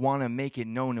didn't want to make it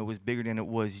known it was bigger than it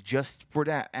was, just for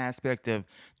that aspect of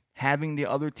having the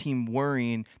other team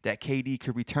worrying that KD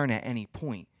could return at any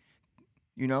point.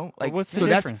 You know, But what's the so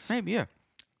difference? Maybe, yeah.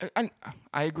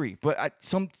 I agree, but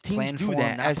some teams Plan do for 'em,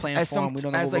 that not plan for 'em, we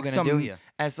don't know what we're gonna do here.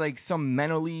 as like some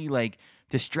mentally like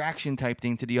distraction type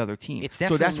thing to the other team. It's so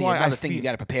definitely that's why another I thing you feel-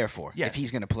 got to prepare for Yes. if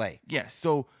he's going to play. Yes.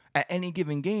 So at any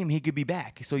given game, he could be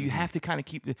back. So you Mm-hmm. have to kind of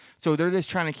keep the. So they're just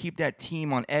trying to keep that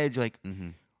team on edge. Like, Mm-hmm.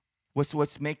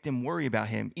 what's make them worry about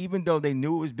him? Even though they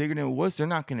knew it was bigger than it was, they're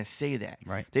not going to say that.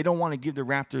 Right. They don't want to give the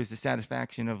Raptors the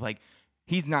satisfaction of like,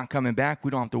 he's not coming back.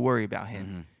 We don't have to worry about him.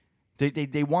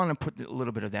 Mm-hmm. They want to put a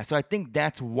little bit of that. So I think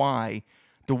that's why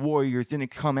the Warriors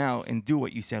didn't come out and do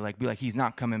what you said. Like, be like, he's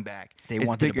not coming back. They It's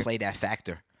wanted bigger. to play that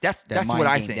factor. That's That mind what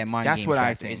I game, think. That mind That's game what I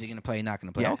factor. think. Is he going to play? Not going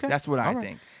to play? Yes, Okay, that's what I All right.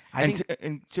 think. I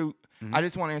and think I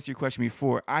just want to answer your question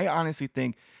before. I honestly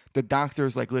think the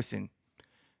doctor's like, listen,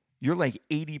 you're like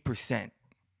 80%.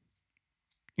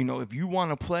 You know, if you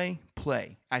want to play,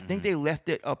 play. I think they left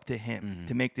it up to him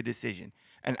to make the decision.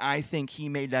 And I think he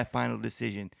made that final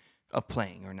decision of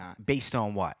playing or not. based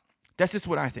on what? That's just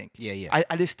what I think. Yeah, yeah.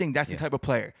 I just think that's Yeah. the type of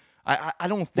player. I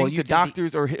don't think you the think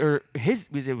doctors or his,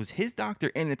 because it was his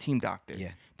doctor and the team doctor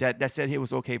Yeah. that said it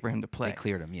was okay for him to play. They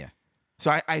cleared him. Yeah.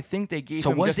 So I think they gave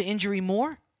So him was just, the injury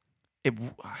more?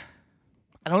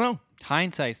 I don't know.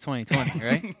 Hindsight's 2020,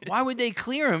 right? Why would they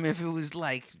clear him if it was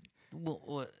like,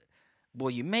 well,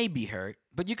 you may be hurt,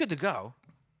 but you're good to go?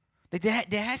 Like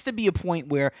there has to be a point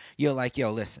where you're like,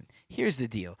 yo, listen, here's the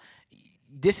deal.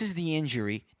 This is the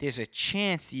injury. There's a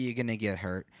chance that you're gonna get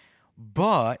hurt,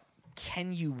 but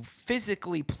can you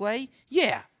physically play?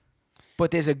 Yeah,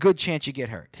 but there's a good chance you get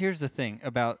hurt. Here's the thing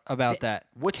about that.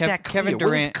 What's Kev- that clear? Kevin What does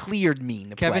Durant. cleared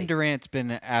mean to Kevin play? Durant's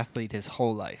been an athlete his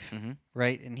whole life, Mhm.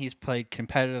 right? And he's played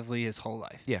competitively his whole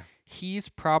life. Yeah. He's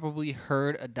probably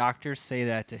heard a doctor say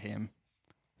that to him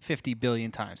 50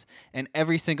 billion times. And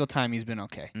every single time he's been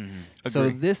okay. So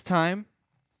Agree. this time,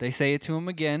 they say it to him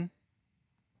again,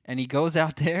 and he goes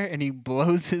out there and he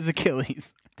blows his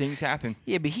Achilles. Things happen.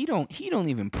 Yeah, but he don't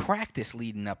even practice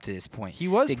leading up to this point. He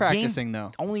was The game- practicing,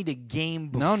 though. Only the game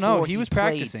before. No, he was played,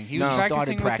 practicing. He No. was started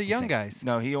practicing with the young practicing. guys.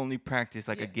 No, he only practiced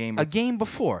like a game. A game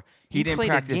before. He didn't played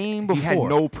practice. a game He before. had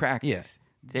no practice.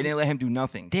 Yeah. They didn't let him do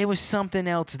nothing. There was something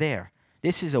else there.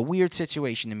 This is a weird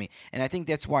situation to me, and I think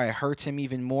that's why it hurts him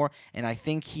even more. And I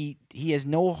think he has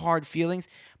no hard feelings,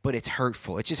 but it's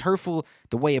hurtful. It's just hurtful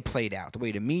the way it played out, the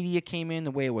way the media came in,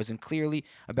 the way it wasn't clearly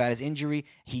about his injury.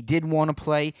 He did want to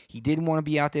play. He did want to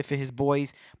be out there for his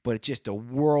boys, but it's just a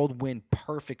whirlwind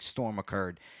perfect storm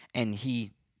occurred, and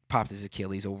he popped his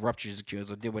Achilles or ruptured his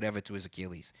Achilles or did whatever to his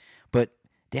Achilles. But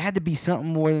there had to be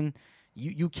something more than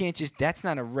you can't just – that's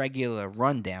not a regular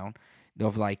rundown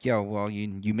of like, yo, well,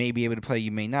 you may be able to play, you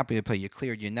may not be able to play, you're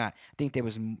cleared, you're not. I think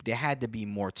there had to be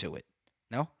more to it.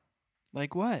 No?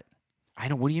 Like what?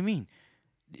 What do you mean?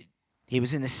 He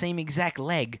was in the same exact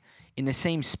leg, in the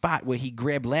same spot where he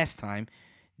grabbed last time.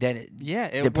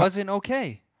 It wasn't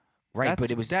okay. Right,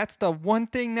 but it was. That's the one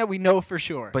thing that we know for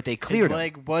sure. But they cleared his him.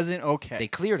 leg wasn't okay. They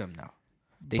cleared him now.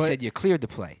 They said you're cleared to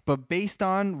play. But based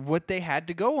on what they had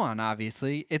to go on,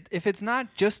 obviously, if it's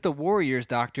not just the Warriors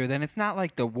doctor, then it's not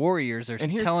like the Warriors are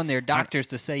telling their doctors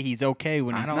to say he's okay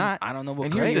when he's not. I don't know what.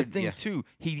 And here's the thing too.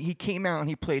 He came out and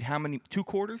he played how many? 2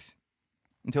 quarters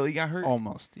until he got hurt.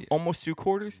 Almost. Yeah. Almost 2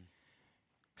 quarters.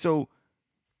 So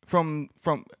from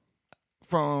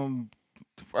all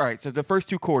right. So the first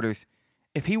 2 quarters.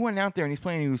 If he went out there and he's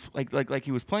playing, he was like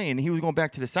he was playing, and he was going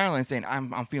back to the sideline saying,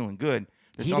 "I'm feeling good."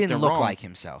 He didn't look like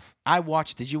himself. I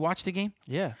watched. Did you watch the game?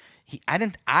 Yeah. I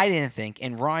didn't think.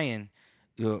 And Ryan,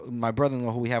 my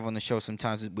brother-in-law, who we have on the show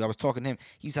sometimes, I was talking to him.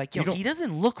 He was like, "Yo, he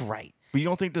doesn't look right." But you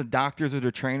don't think the doctors or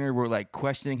the trainer were like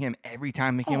questioning him every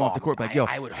time he came off the court? Like, "Yo,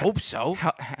 I would hope so.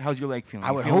 How's your leg feeling?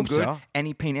 I would feeling hope good? so.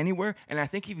 Any pain anywhere?" And I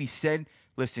think if he said,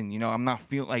 "Listen, I'm not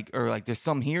feeling like there's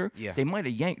some here," they might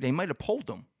have pulled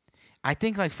him. I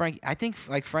think like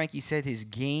Frankie said, his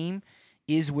game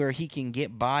is where he can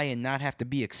get by and not have to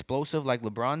be explosive like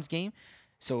LeBron's game.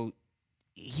 So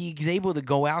he's able to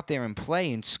go out there and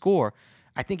play and score.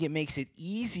 I think it makes it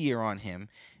easier on him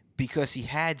because he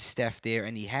had Steph there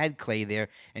and he had Clay there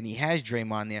and he has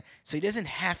Draymond there. So he doesn't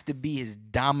have to be his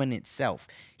dominant self.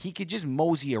 He could just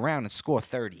mosey around and score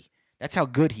 30. That's how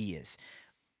good he is.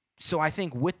 So I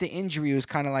think with the injury, it was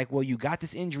kind of like, well, you got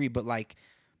this injury, but like,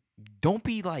 don't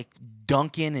be like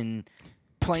dunking and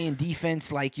playing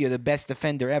defense like you're the best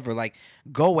defender ever. Like,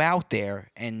 go out there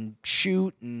and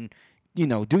shoot and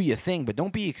do your thing, but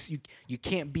don't be you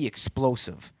can't be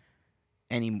explosive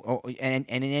anymore in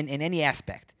any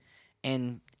aspect.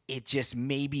 And it just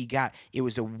it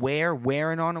was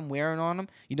wearing on him.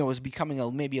 It was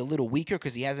becoming maybe a little weaker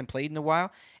because he hasn't played in a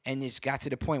while, and it's got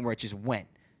to the point where it just went.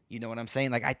 You know what I'm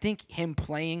saying? Like, I think him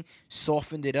playing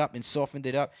softened it up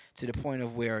to the point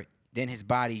of where then his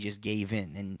body just gave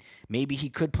in. And maybe he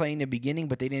could play in the beginning,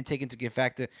 but they didn't take into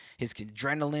factor his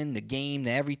adrenaline, the game,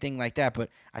 everything like that. But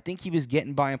I think he was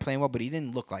getting by and playing well, but he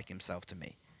didn't look like himself to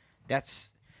me.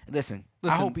 Listen, I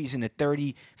hope he's in the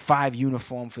 35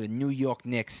 uniform for the New York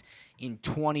Knicks in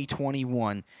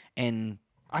 2021, and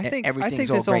I think everything's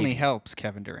this all only gravy. helps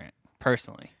Kevin Durant,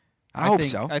 personally. I hope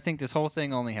so. I think this whole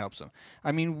thing only helps him.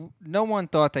 I mean, no one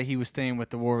thought that he was staying with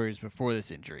the Warriors before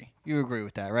this injury. You agree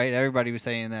with that, right? Everybody was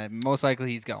saying that most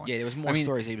likely he's going. Yeah, there was more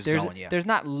stories he was going, yeah. There's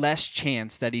not less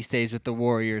chance that he stays with the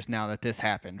Warriors now that this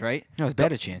happened, right? No, it's a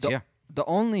better chance, yeah. The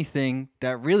only thing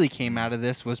that really came out of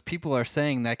this was people are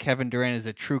saying that Kevin Durant is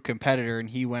a true competitor and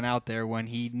he went out there when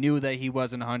he knew that he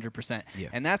wasn't 100%. Yeah.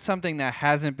 And that's something that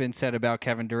hasn't been said about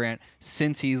Kevin Durant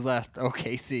since he's left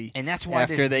OKC. And that's why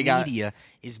this media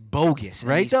is bogus. And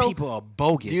right, these though? people are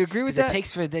bogus. Do you agree with 'Cause that? It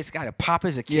takes for this guy to pop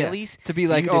his Achilles. To be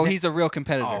like, he's a real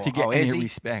competitor. To get is any he?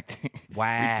 respect.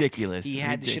 Wow. Ridiculous. He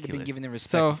should have been given the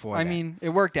respect So, before I that. mean, it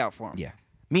worked out for him. Yeah.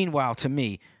 Meanwhile, to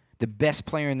me, the best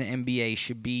player in the NBA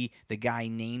should be the guy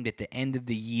named at the end of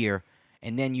the year,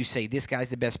 and then you say this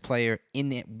guy's the best player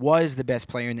was the best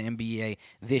player in the NBA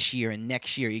this year, and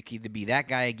next year it could either be that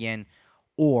guy again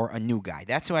or a new guy.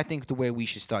 That's what I think the way we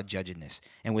should start judging this.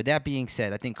 And with that being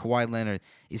said, I think Kawhi Leonard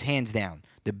is hands down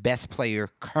the best player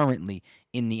currently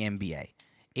in the NBA.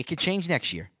 It could change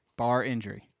next year. Bar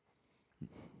injury.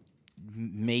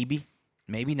 Maybe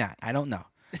not. I don't know.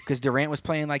 Because Durant was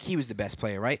playing like he was the best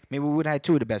player, right? Maybe we would have had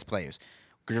 2 of the best players.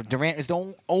 Durant is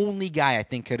the only guy I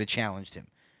think could have challenged him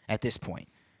at this point.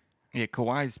 Yeah,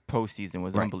 Kawhi's postseason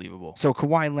was unbelievable. So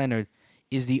Kawhi Leonard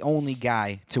is the only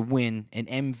guy to win an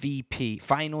MVP,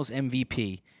 Finals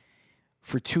MVP,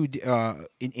 for 2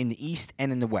 in the East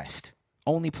and in the West.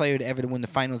 Only player to ever to win the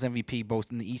Finals MVP both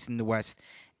in the East and the West,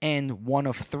 and one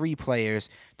of 3 players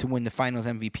to win the Finals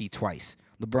MVP twice.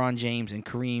 LeBron James and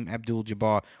Kareem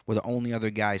Abdul-Jabbar were the only other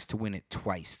guys to win it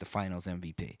twice, the Finals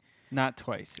MVP. Not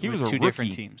twice. He was a 2 rookie.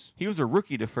 different teams. He was a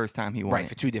rookie the first time he won Right, it.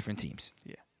 for 2 different teams.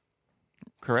 Yeah.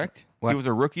 Correct? What? He was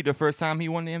a rookie the first time he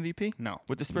won the MVP? No.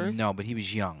 With the Spurs? No, but he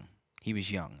was young. He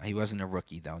wasn't a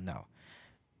rookie, though, no.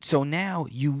 So now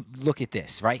you look at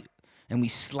this, right? And we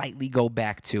slightly go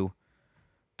back to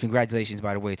Congratulations,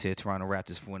 by the way, to the Toronto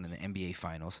Raptors for winning the NBA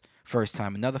Finals. First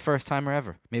time, another first timer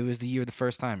ever. Maybe it was the year of the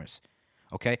first timers.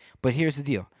 Okay, but here's the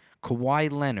deal: Kawhi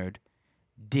Leonard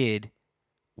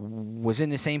was in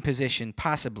the same position,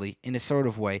 possibly in a sort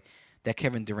of way, that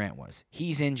Kevin Durant was.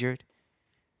 He's injured.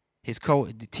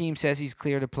 The team says he's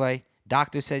clear to play.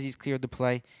 Doctor says he's cleared to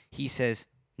play. He says,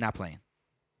 not playing.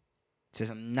 Says,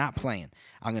 I'm not playing.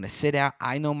 I'm going to sit out.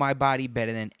 I know my body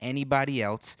better than anybody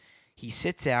else. He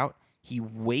sits out. He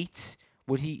waits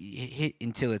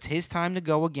until it's his time to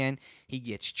go again. He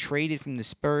gets traded from the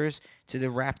Spurs to the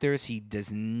Raptors. He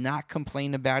does not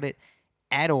complain about it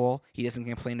at all. He doesn't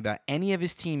complain about any of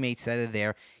his teammates that are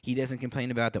there. He doesn't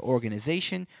complain about the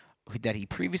organization that he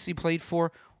previously played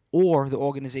for or the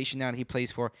organization now that he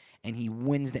plays for, and he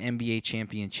wins the NBA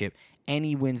championship, and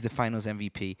he wins the Finals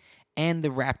MVP, and the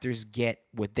Raptors get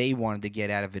what they wanted to get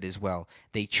out of it as well.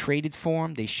 They traded for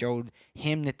him. They showed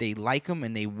him that they like him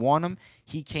and they want him.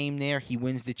 He came there. He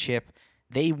wins the chip.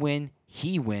 They win.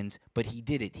 He wins, but he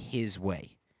did it his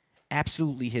way.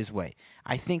 Absolutely his way.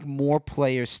 I think more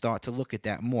players start to look at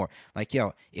that more. Like,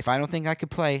 yo, if I don't think I could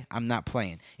play, I'm not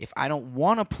playing. If I don't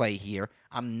want to play here,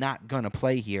 I'm not going to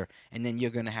play here, and then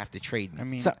you're going to have to trade me. I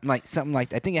mean, something like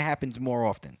that. I think it happens more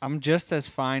often. I'm just as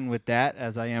fine with that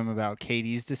as I am about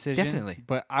KD's decision. Definitely.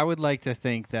 But I would like to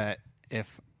think that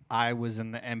if I was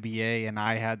in the NBA and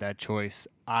I had that choice,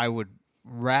 I would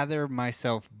rather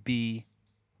myself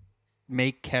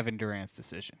make Kevin Durant's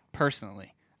decision,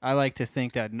 personally. I like to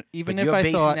think that even but if you're I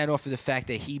basing thought that off of the fact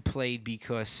that he played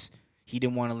because he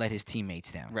didn't want to let his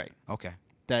teammates down. right, Okay.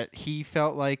 that he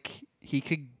felt like he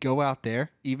could go out there,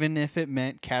 even if it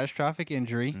meant catastrophic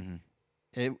injury. Mm-hmm.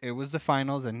 It was the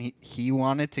finals, and he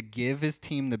wanted to give his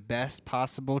team the best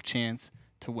possible chance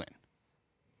to win.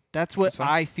 That's what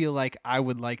I feel like I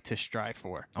would like to strive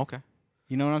for. Okay.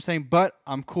 You know what I'm saying? But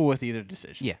I'm cool with either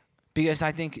decision. Yeah. Because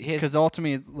I think Because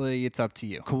ultimately, it's up to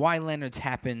you. Kawhi Leonard's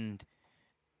happened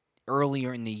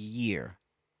earlier in the year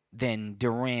than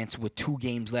Durant's with 2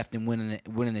 games left and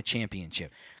winning the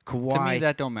championship. Kawhi, To me,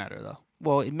 that don't matter though.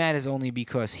 well, it matters only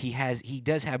because he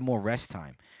does have more rest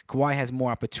time. Kawhi has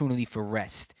more opportunity for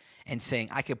rest and saying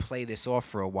I could play this off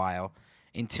for a while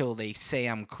until they say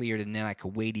I'm cleared, and then I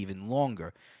could wait even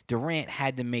longer. Durant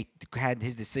had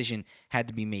his decision had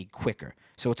to be made quicker,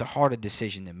 so it's a harder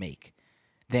decision to make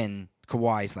than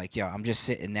Kawhi's like, yo, I'm just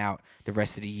sitting out the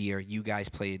rest of the year. You guys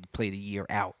play the year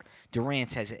out.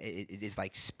 Durant's it is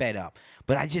like sped up.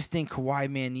 But I just think Kawhi,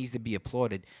 man, needs to be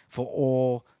applauded for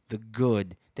all the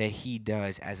good that he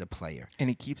does as a player. And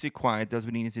he keeps it quiet, does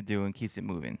what he needs to do, and keeps it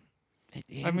moving.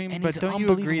 I mean, and but he's don't an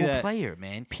you agree unbelievable that player,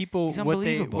 man. People, He's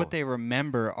unbelievable. what they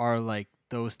remember are like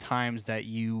those times that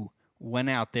you went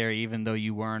out there even though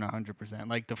you weren't 100%,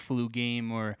 like the flu game,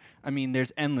 or I mean,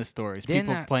 there's endless stories.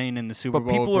 People playing in the Super But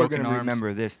Bowl, people are going to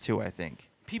remember this too, I think.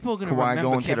 People are going to Kawhi remember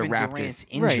going to the Kevin Raptors. Durant's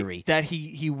injury. Right, that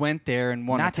he went there and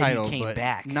won Not a that he title, came but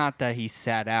back. not that he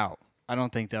sat out. I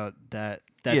don't think that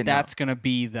Yeah, no. that's going to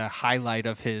be the highlight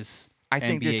of his I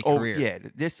think NBA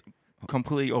career. this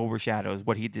completely overshadows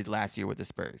what he did last year with the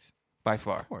Spurs by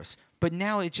far. Of course. But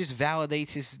now it just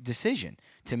validates his decision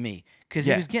to me because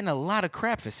Yeah. he was getting a lot of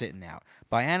crap for sitting out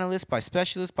by analysts, by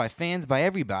specialists, by fans, by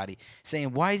everybody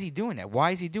saying, why is he doing that? Why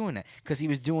is he doing that? Because he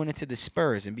was doing it to the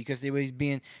Spurs and because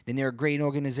then they're a great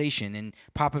organization and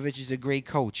Popovich is a great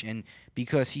coach and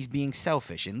because he's being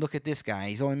selfish and look at this guy.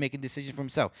 He's only making decisions for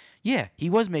himself. Yeah,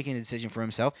 he was making a decision for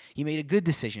himself. He made a good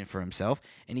decision for himself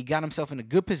and he got himself in a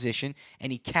good position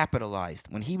and he capitalized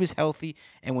when he was healthy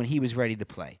and when he was ready to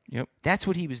play. Yep. That's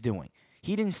what he was doing.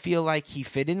 He didn't feel like he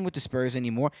fit in with the Spurs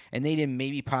anymore, and they didn't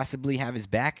maybe possibly have his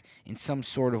back in some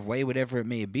sort of way, whatever it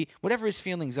may be, whatever his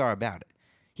feelings are about it.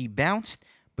 He bounced,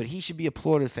 but he should be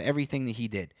applauded for everything that he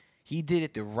did. He did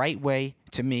it the right way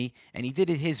to me, and he did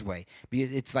it his way.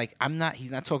 Because it's like he's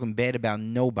not talking bad about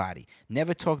nobody.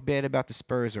 Never talked bad about the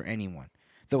Spurs or anyone.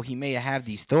 Though he may have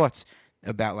these thoughts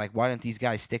about like, why don't these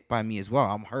guys stick by me as well?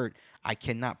 I'm hurt. I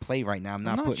cannot play right now. I'm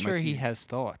not putting sure my he season. has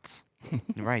thoughts.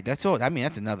 Right, that's all. I mean,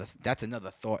 that's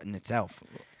another thought in itself.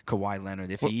 Kawhi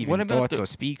Leonard, if he even What about thoughts or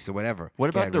speaks or whatever.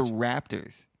 What about the Rich.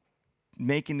 Raptors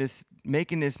making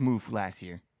this move last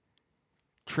year,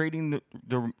 trading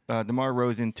the DeMar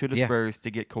Rosen to the Yeah. Spurs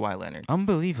to get Kawhi Leonard,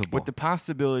 Unbelievable. with the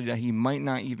possibility that he might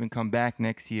not even come back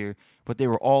next year, but they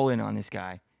were all in on this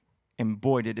guy, and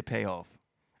boy did it pay off.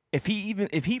 If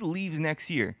he leaves next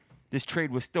year, this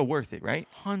trade was still worth it, right?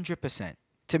 100%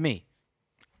 to me.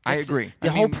 I That's agree.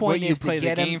 The whole what point you is play to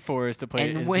get the game him for is to play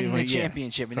and is win to- the yeah.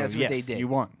 championship, and So that's what they yes, did. You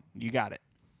won. You got it.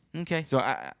 Okay. So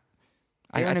They're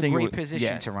I in a think it great was- position,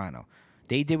 yes. Toronto.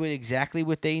 They did exactly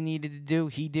what they needed to do.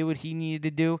 He did what he needed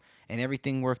to do, and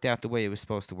everything worked out the way it was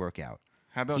supposed to work out.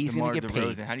 How about He's DeMar gonna get paid.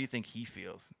 DeRozan? How do you think he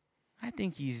feels? I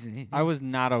think he's. I was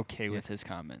not okay with his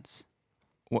comments.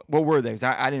 What were those?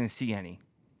 I didn't see any.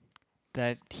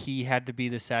 That he had to be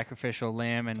the sacrificial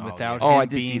lamb, and Oh, without yeah. Oh, I him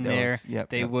did see being there, those. Yep,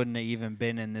 they yep. wouldn't have even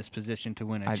been in this position to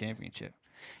win a championship.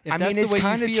 If I that's mean, it's the way you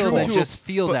kinda feel, true then to a- just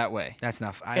feel but- that way. That's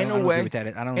not. I In don't a way, agree with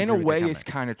that. I don't in agree a with way, the it's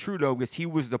comment. kind of true though, because he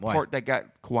was the Why? part that got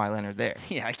Kawhi Leonard there.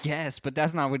 Yeah, I guess, but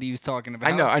that's not what he was talking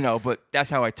about. I know, but that's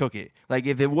how I took it. Like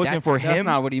if it wasn't for That's him,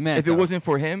 not what he meant. if it though. wasn't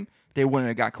for him, they wouldn't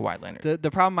have got Kawhi Leonard.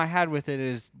 The problem I had with it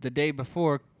is the day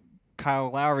before, Kyle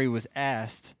Lowry was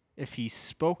asked if he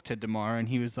spoke to DeMar, and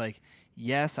he was like,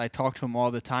 yes, I talk to him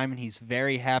all the time, and he's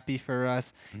very happy for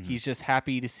us. He's just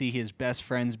happy to see his best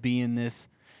friends be in this.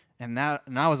 And I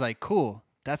was like, cool,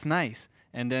 that's nice.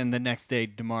 And then the next day,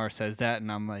 DeMar says that,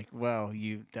 and I'm like, well,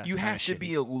 that's You kinda have to shitty.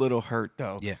 be a little hurt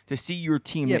though, Yeah. to see your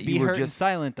team Yeah, that be you were hurt and just.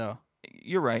 silent, though.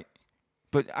 You're right,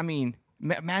 but I mean,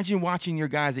 imagine watching your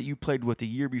guys that you played with the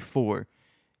year before,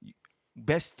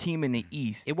 best team in the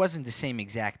East. It wasn't the same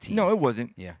exact team. No, it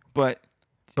wasn't. Yeah. But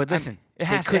But listen, it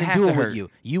has- they couldn't it has do to it hurt. with you.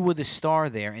 You were the star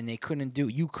there, and they couldn't do.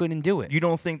 You couldn't do it. you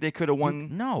don't think they could have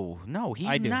won? No, he's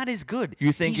I do. not as good.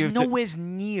 You think he's if the- nowhere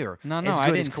near No, as I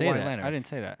good didn't as say Kawhi that. Leonard. I didn't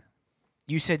say that.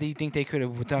 You said that you think they could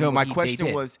have done. No, what my they question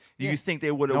did. was, do Yeah. you think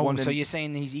they would have No, won? so you're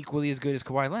saying that he's equally as good as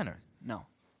Kawhi Leonard? No.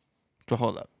 So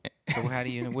hold up. So how do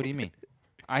you? What do you mean?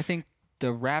 I think the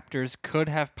Raptors could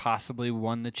have possibly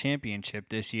won the championship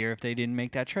this year if they didn't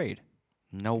make that trade.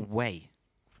 No way.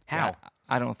 How?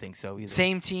 I don't think so either.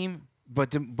 Same team,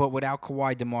 but without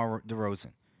Kawhi, DeMar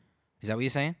DeRozan. Is that what you're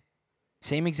saying?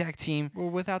 Same exact team, Well,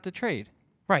 without the trade.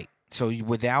 right? So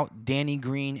without Danny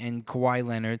Green and Kawhi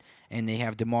Leonard, and they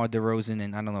have DeMar DeRozan,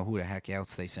 and I don't know who the heck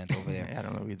else they sent over there. I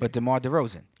don't know either. But DeMar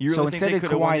DeRozan. You So really think instead they of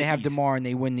coulda won Kawhi the to have East? DeMar and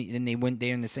they went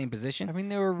they're in the same position. I mean,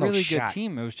 they were a No really good shot.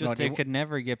 team. It was No, just they they could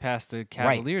never get past the Right,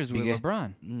 Cavaliers with because-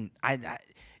 LeBron. I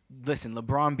listen.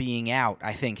 LeBron being out,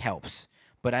 I think helps,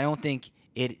 but I don't think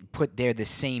it put there the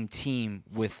same team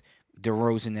with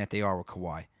DeRozan that they are with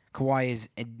Kawhi. Kawhi is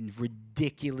a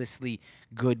ridiculously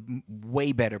good,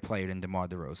 way better player than DeMar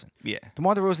DeRozan. Yeah.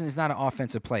 DeMar DeRozan is not an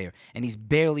offensive player, and he's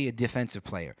barely a defensive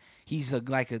player. He's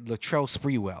like a Latrell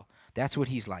Sprewell. That's what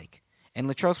he's like. And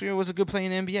Latrell Sprewell was a good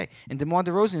player in the NBA, and DeMar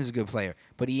DeRozan is a good player,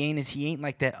 but he ain't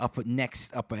like that upper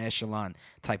echelon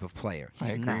type of player. I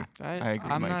He's agree. not. I agree,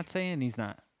 I'm Mike. not saying he's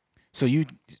not. So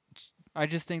I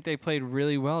just think they played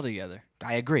really well together.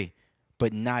 I agree,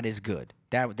 but not as good.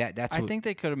 That's I what think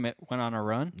they could have went on a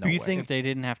run No Do you way. think if they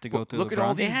didn't have to go Well, through look LeBron. at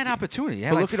all they these had ga- opportunity. They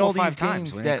had but like look at 4 all or 5 these times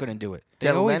games when that- they couldn't do it. They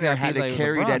that always Leonard got had beat to like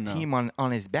carry LeBron, that though. team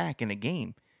on his back in a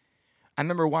game. I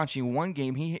remember watching one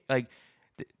game. He like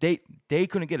they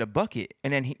couldn't get a bucket,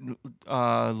 and then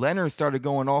Leonard started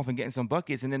going off and getting some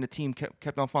buckets, and then the team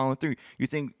kept on following through. You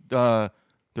think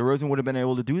DeRozan would have been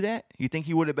able to do that? You think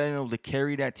he would have been able to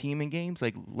carry that team in games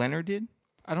like Leonard did?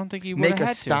 I don't think he would Make have a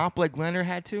had stop like Leonard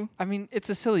had to? to. I mean, it's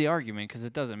a silly argument because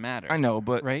it doesn't matter. I know,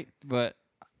 but right? But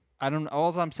I don't.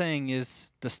 All I'm saying is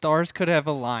the stars could have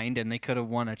aligned and they could have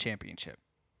won a championship.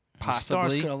 The stars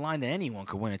Possibly. could align that anyone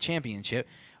could win a championship.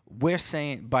 We're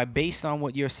saying, based on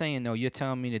what you're saying, though, you're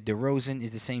telling me that DeRozan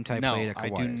is the same type No, player that I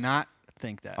Kawhi do is. not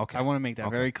think that. Okay. I want to make that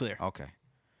Okay. very clear. Okay.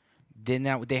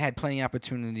 They had plenty of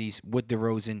opportunities with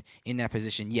DeRozan in that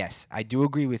position. Yes, I do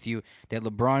agree with you that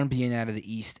LeBron being out of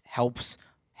the East helps,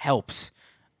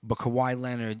 but Kawhi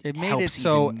Leonard It made helps it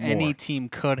so even any more. team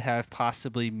could have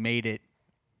possibly made it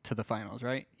to the finals,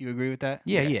 right? You agree with that?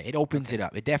 Yeah, Yes. it opens it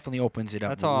up. It definitely opens it up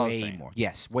That's all I was way saying. more.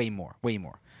 Yes, way more.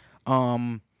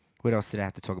 What else did I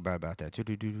have to talk about that?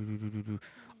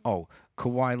 Oh,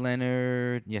 Kawhi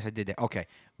Leonard. Yes, I did that. Okay,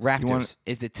 Raptors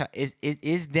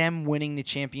is them winning the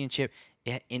championship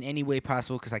in any way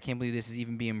possible? Because I can't believe this is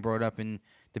even being brought up in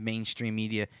the mainstream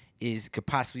media. Could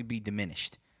possibly be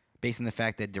diminished based on the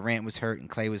fact that Durant was hurt and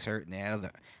Clay was hurt and they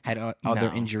had other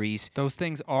No. injuries. Those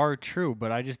things are true,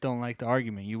 but I just don't like the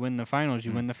argument. You win the finals,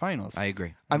 you win the finals. I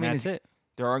agree. I And mean, that's it.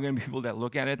 there are going to be people that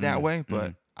look at it that way,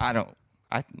 but mhm. I don't.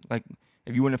 I like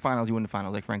if you win the finals, you win the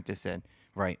finals, like Frank just said.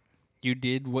 Right. You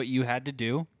did what you had to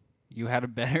do. You had a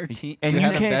better team. And you you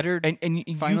had a can't better and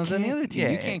you finals than the can't- other team. yeah,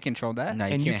 You can't control that. No,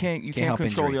 and you can't help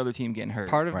control injury. the other team getting hurt.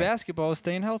 Part of Right. basketball is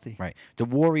staying healthy. Right. The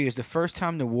Warriors, the first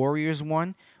time the Warriors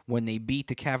won, when they beat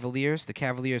the Cavaliers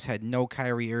had no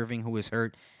Kyrie Irving, who was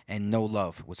hurt, and no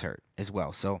Love was hurt as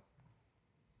well. So,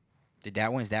 is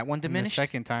that one And the diminished?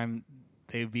 second time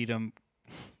they beat him,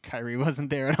 Kyrie wasn't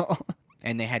there at all.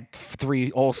 And they had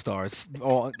 3 All-Stars,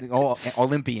 all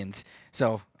Olympians.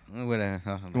 So, what a...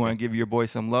 You want to give your boy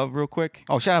some love real quick?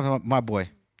 Oh, shout out to my boy,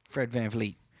 Fred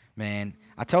VanVleet. Man,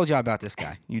 I told y'all about this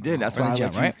guy. You did. That's From why the I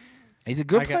jump, let you, right? He's a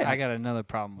good player. I got another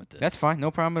problem with this. That's fine.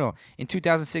 No problem at all. In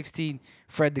 2016,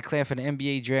 Fred declared for the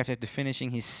NBA draft after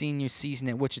finishing his senior season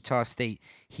at Wichita State.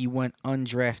 He went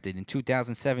undrafted. In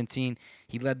 2017,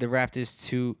 he led the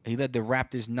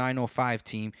Raptors 905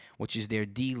 team, which is their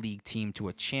D-League team, to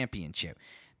a championship.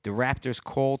 The Raptors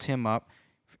called him up,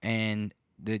 and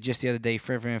just the other day,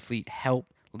 Fred VanVleet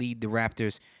helped lead the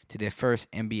Raptors to their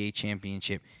first NBA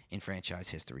championship in franchise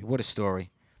history. What a story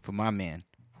for my man,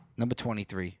 number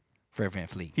 23. Fred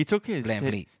VanVleet. He took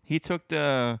he took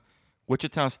the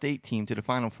Wichita State team to the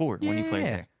Final Four when he played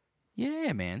there.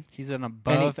 Yeah, man. He's an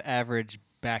above-average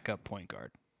backup point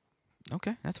guard.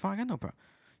 Okay, that's fine. I got no problem.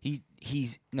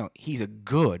 He's a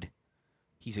good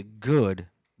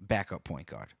backup point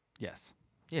guard. Yes.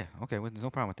 Yeah. Okay. Well, there's no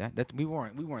problem with that. We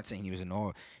weren't saying he was an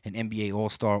NBA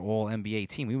All-Star, All NBA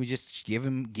team. We were just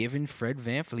giving Fred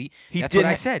VanVleet. That's what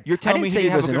I said. You're telling me he didn't say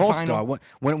he was an All-Star.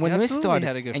 When this started,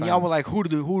 had a good and y'all were finals. like, "Who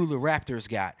do the Raptors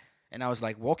got?" And I was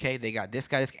like, "Well, okay, they got this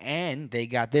guy, and they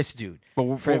got this dude." But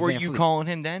what Fred were you VanVleet. calling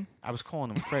him then? I was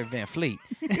calling him Fred VanVleet.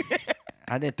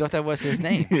 I thought that was his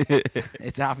name.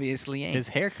 It's obviously ain't. His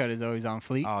haircut is always on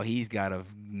fleek. Oh, he's got a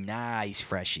nice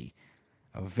freshie.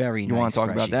 A very You nice want to talk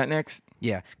freshie. about that next?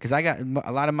 Yeah, because I got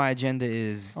a lot of my agenda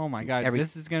is Oh my God,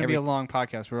 this is going to be a long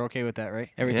podcast. We're okay with that, right?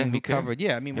 everything Yeah, we okay. covered.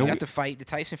 Yeah, I mean, we got the fight. The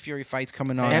Tyson Fury fight's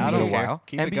coming on Hey, in I a don't little care. while.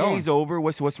 Keep it going. NBA's over.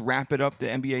 Let's wrap it up. The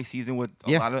NBA season with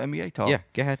a Yeah. lot of NBA talk. Yeah,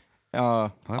 go ahead.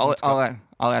 let's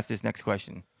I'll ask this next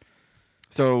question.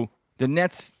 So the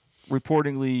Nets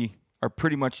reportedly are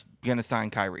pretty much going to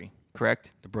sign Kyrie,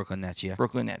 correct? The Brooklyn Nets, yeah.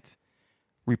 Brooklyn Nets.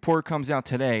 Report comes out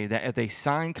today that if they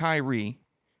sign Kyrie,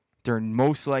 they're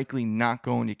most likely not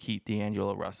going to keep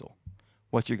D'Angelo Russell.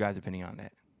 What's your guys' opinion on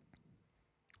that?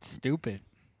 Stupid.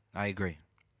 I agree.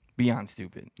 Beyond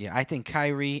stupid. Yeah, I think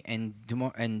Kyrie and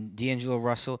D'Angelo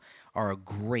Russell are a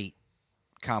great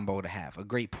combo to have. A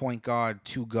great point guard,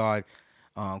 two guard,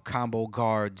 combo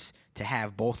guards to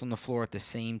have both on the floor at the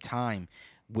same time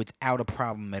without a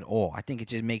problem at all. I think it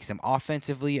just makes them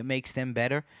offensively, it makes them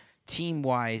better.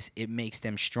 Team-wise, it makes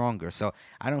them stronger. So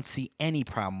I don't see any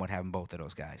problem with having both of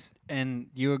those guys. And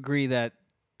you agree that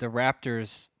the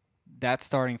Raptors, that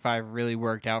starting five really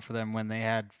worked out for them when they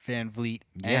had Van Vliet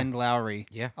and Lowry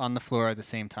on the floor at the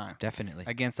same time. Definitely.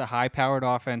 Against a high-powered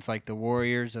offense like the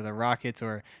Warriors or the Rockets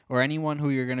or anyone who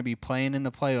you're going to be playing in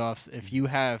the playoffs, if you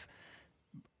have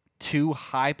two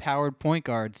high-powered point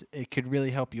guards, it could really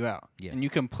help you out. Yeah. And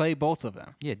you can play both of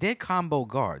them. Yeah, they're combo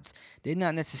guards. They're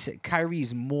not necessarily.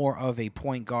 Kyrie's more of a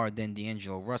point guard than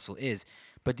D'Angelo Russell is.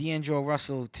 But D'Angelo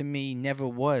Russell, to me, never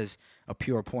was a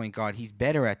pure point guard. He's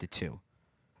better at the two.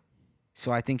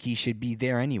 So I think he should be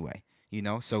there anyway.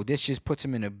 So this just puts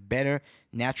him in a better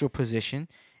natural position,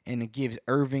 and it gives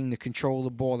Irving the control of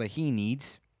the ball that he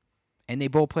needs. And they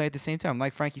both play at the same time.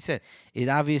 Like Frankie said, it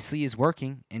obviously is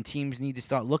working, and teams need to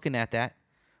start looking at that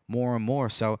more and more.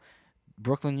 So,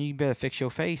 Brooklyn, you better fix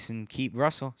your face and keep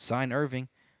Russell, sign Irving,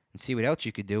 and see what else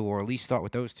you could do, or at least start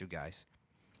with those two guys.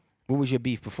 What was your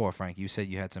beef before, Frank? You said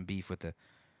you had some beef with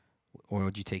or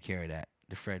would you take care of that?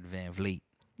 The Fred VanVleet.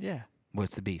 Yeah.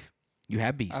 What's the beef? You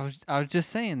have beef. I was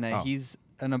just saying that he's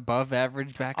an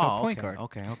above-average backup point guard.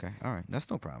 Okay. All right. That's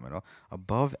no problem at all.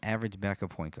 Above average backup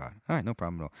point guard. All right, no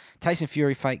problem at all. Tyson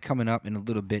Fury fight coming up in a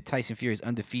little bit. Tyson Fury is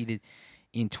undefeated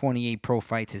in 28 pro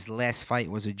fights. His last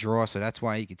fight was a draw, so that's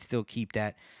why he could still keep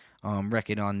that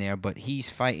record on there. But he's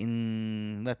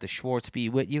fighting, let the Schwartz be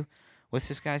with you. What's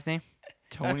this guy's name?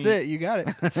 That's it. You got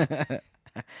it.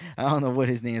 I don't know what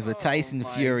his name is, but Tyson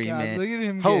Fury, God, man. Look at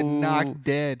him get knocked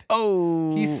dead.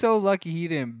 Oh. He's so lucky he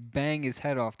didn't bang his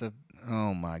head off the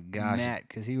Oh, my gosh. mat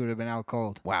because he would have been out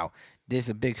cold. Wow. There's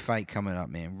a big fight coming up,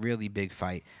 man. Really big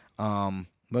fight. We're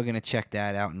going to check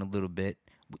that out in a little bit.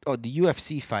 Oh, the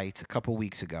UFC fights a couple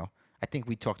weeks ago. I think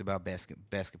we talked about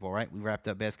basketball, right? We wrapped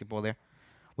up basketball there.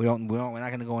 We're not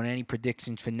going to go on any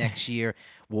predictions for next year.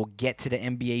 We'll get to the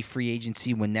NBA free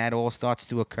agency when that all starts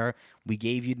to occur. We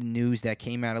gave you the news that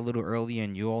came out a little earlier,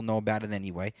 and you all know about it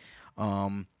anyway.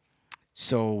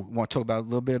 So we want to talk about a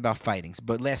little bit about fightings.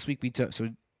 But last week so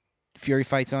Fury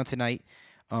fights on tonight.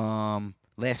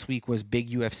 Last week was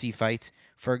big UFC fights.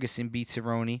 Ferguson beat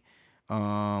Cerrone.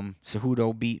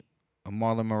 Cejudo beat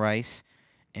Marlon Moraes.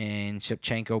 And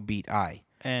Shevchenko beat I.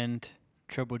 And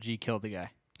Triple G killed the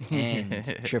guy.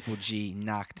 And Triple G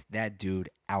knocked that dude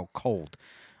out cold.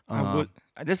 I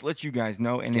just let you guys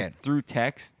know, and it's through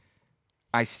text.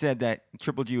 I said that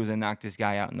Triple G was going to knock this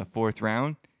guy out in the fourth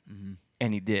round,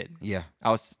 and he did. Yeah.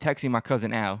 I was texting my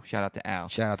cousin Al. Shout out to Al.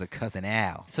 Shout out to cousin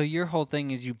Al. So your whole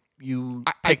thing is you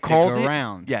I picked called it it.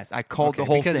 around. Yes, I called the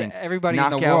whole because thing. everybody in the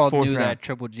Knockout world fourth knew round. that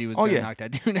Triple G was going to knock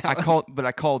that dude out.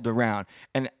 I called the round,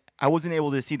 and I wasn't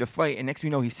able to see the fight, and next thing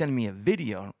you know, he's sending me a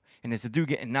video, and it's the dude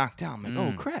getting knocked out. I'm like,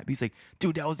 oh crap! He's like,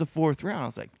 dude, that was the 4th round. I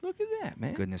was like, look at that,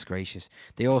 man. Goodness gracious.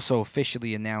 They also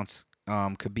officially announced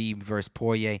Khabib versus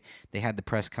Poirier. They had the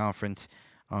press conference.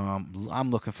 I'm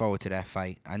looking forward to that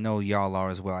fight. I know y'all are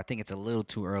as well. I think it's a little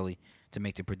too early to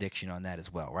make the prediction on that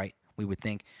as well, right? We would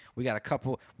think. We got a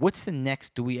couple. What's the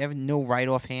next? Do we ever know right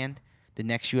offhand the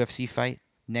next UFC fight?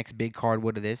 Next big card,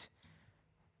 what it is?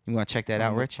 You want to check that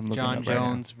out, Rich? I'm looking John up right now.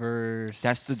 Jones versus.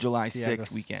 That's the July Thiago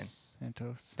 6th weekend.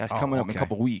 Santos. That's coming up in a okay.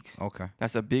 couple weeks. Okay.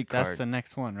 That's a big card. That's the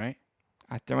next one, right?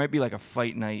 There might be like a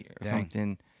fight night or Dang.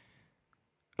 something.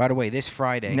 By the way, this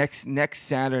Friday. Next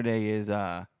Saturday is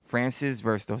Francis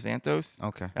versus Dos Santos.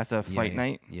 Okay. That's a fight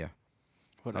night. Yeah.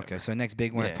 Whatever. Okay. So next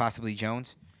big one is Yeah. possibly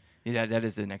Jones. Yeah, that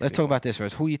is the next. Let's big talk one. about this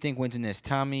first. Who do you think wins in this?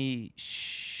 Tommy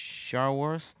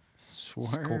Sharwars?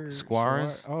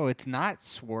 Squares? Oh, it's not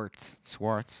Schwartz.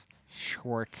 Schwartz?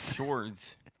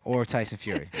 Swords. Or Tyson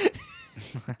Fury?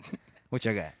 What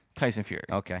you got? Tyson Fury.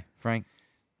 Okay. Frank?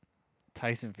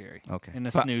 Tyson Fury. Okay. In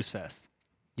a But- snooze fest.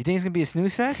 You think it's going to be a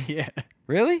snooze fest? Yeah.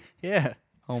 Really? Yeah.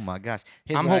 Oh, my gosh.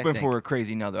 Here's I'm what I hoping think. for a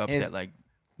crazy another upset Here's- like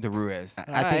the Ruiz.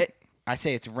 I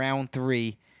say it's round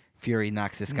 3. Fury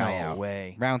knocks this guy No out.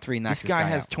 way. Round 3 knocks This guy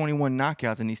has out. 21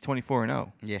 knockouts and he's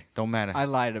 24-0. Yeah, don't matter. I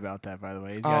lied about that, by the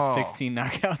way. He's got Oh. 16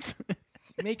 knockouts.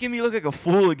 Making me look like a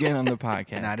fool again on the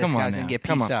podcast. Nah, this Come on guy's now. going to get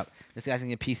Come pieced on. up. This guy's going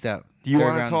to get pieced up. Do you Third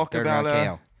want to round- talk third about round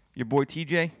KO. your boy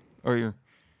TJ or your?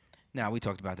 Nah, we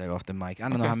talked about that off the mic. I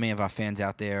don't know how many of our fans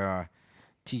out there are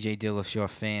TJ Dillashaw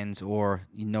fans or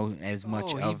as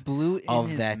much he of blew in of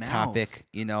his that mouth. topic,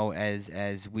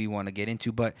 as we want to get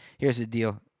into. But here's the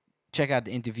deal. Check out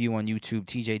the interview on YouTube.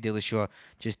 TJ Dillashaw,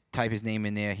 just type his name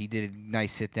in there. He did a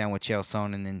nice sit down with Chael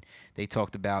Sonnen, and they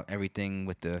talked about everything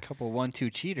with the Couple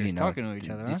 1-2 cheaters you know, talking to each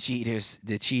other. the Huh? cheaters,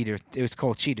 the cheater. It was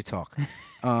called Cheater Talk,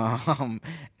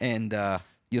 and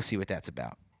you'll see what that's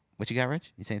about. What you got,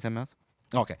 Rich? You saying something else?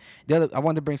 Okay. I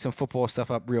wanted to bring some football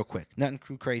stuff up real quick. Nothing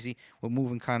too crazy. We're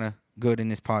moving kind of good in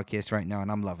this podcast right now,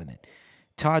 and I'm loving it.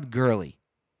 Todd Gurley.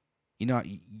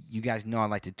 You guys know I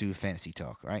like to do fantasy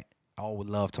talk, right? I would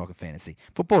love talking fantasy.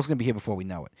 Football's going to be here before we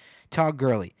know it. Todd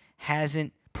Gurley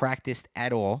hasn't practiced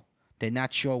at all. They're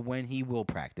not sure when he will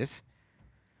practice.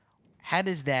 How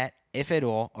does that, if at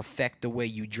all, affect the way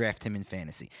you draft him in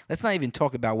fantasy? Let's not even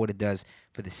talk about what it does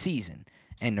for the season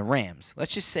and the Rams.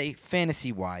 Let's just say,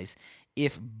 fantasy-wise,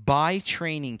 if by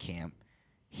training camp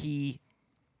he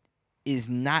is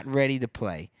not ready to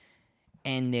play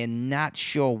and they're not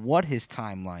sure what his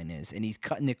timeline is and he's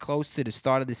cutting it close to the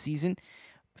start of the season,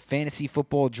 fantasy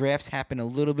football drafts happen a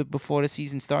little bit before the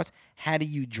season starts. How do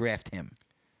you draft him?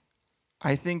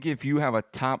 I think if you have a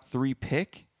top 3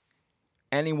 pick,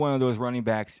 any one of those running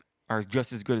backs are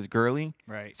just as good as Gurley.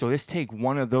 Right. So let's take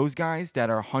one of those guys that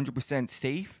are 100%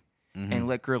 safe and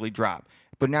let Gurley drop.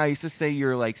 But now you just say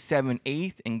you're like 7th,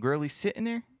 8th, and Gurley's sitting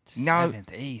there. Now,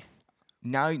 7th,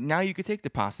 8th. now you could take the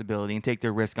possibility and take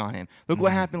the risk on him. Look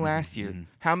what happened last year.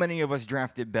 How many of us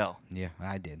drafted Bell? Yeah,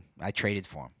 I did. I traded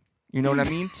for him. You know what I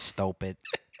mean? Stupid.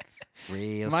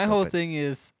 Real My stupid. whole thing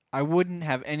is I wouldn't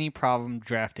have any problem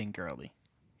drafting Gurley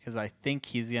because I think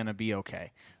he's going to be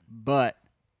okay. But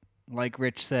like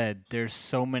Rich said, there's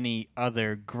so many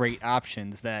other great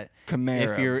options that Kamara,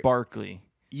 if you're Barkley.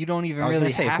 you don't even I was gonna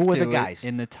really say, have who are to the guys?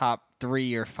 in the top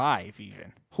 3 or 5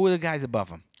 even. Who are the guys above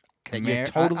him that you're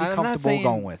Kamara- totally I'm not comfortable saying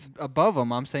going with? Above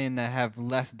them, I'm saying that have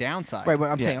less downside. Right, but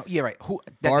I'm Yes. saying, yeah, right. Who?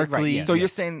 Right, Barkley. yeah, So yeah. you're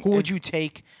saying who would you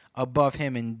take above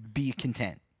him and be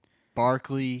content?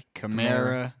 Barkley,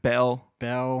 Kamara, Bell,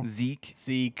 Bell, Zeke,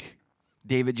 Zeke.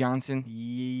 David Johnson?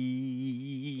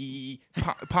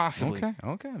 Possibly.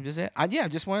 Okay. I'm just I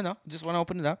just want to know. Just want to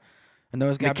open it up. I know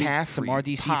there's got to be some McCaffrey,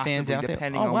 RDC fans possibly, out there.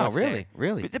 depending Oh on wow, what's really, there.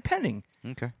 really. But depending.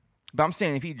 Okay. But I'm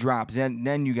saying if he drops,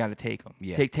 then you got to take him.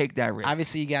 Yeah. Take that risk.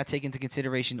 Obviously, you got to take into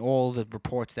consideration all the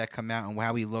reports that come out and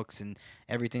how he looks and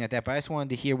everything like that. But I just wanted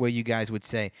to hear what you guys would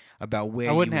say about where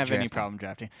I wouldn't you would have any draft him. problem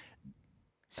drafting.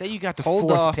 Say you got the Hold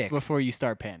fourth off pick. before you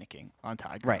start panicking on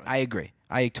Todd Gurley. Right, I agree.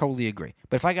 I totally agree.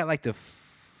 But if I got like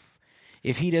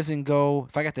if he doesn't go,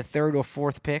 if I got the 3rd or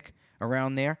 4th pick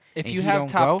around there, If and you he have don't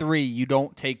top go, 3, you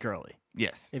don't take Gurley.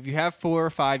 yes. If you have 4 or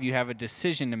 5, you have a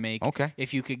decision to make. Okay.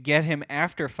 If you could get him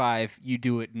after 5, you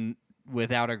do it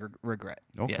without a regret.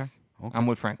 Okay. Yes. Okay. I'm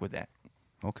with Frank with that.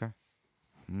 Okay.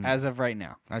 As of right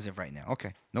now. As of right now.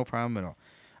 Okay. No problem at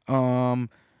all.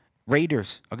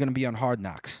 Raiders are going to be on Hard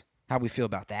Knocks. How we feel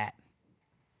about that?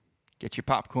 Get your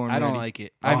popcorn I don't ready. like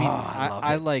it. I mean, I love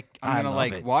I it. like. I I'm gonna love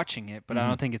like it. watching it, but I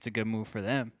don't think it's a good move for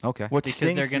them Okay. What because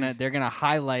stinks they're is- gonna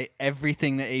highlight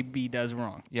everything that AB does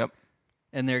wrong, Yep.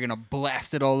 and they're gonna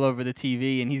blast it all over the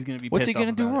TV, and he's gonna be. What's he going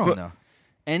to do wrong, though?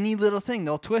 Any little thing,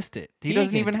 they'll twist it. He He ain't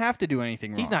doesn't gonna even do- have to do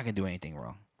anything wrong. He's not gonna do anything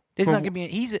wrong. There's But not gonna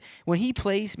be. When he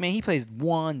plays, man, he plays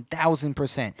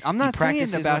 1,000%. I'm not He saying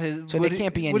practices about well, his. so what there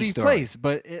can't be any what he story. plays,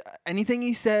 but anything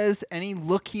he says, any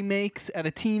look he makes at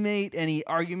a teammate, any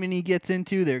argument he gets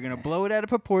into, they're gonna blow it out of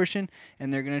proportion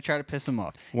and they're gonna try to piss him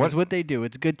off. That's what they do.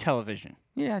 It's good television.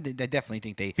 Yeah, I definitely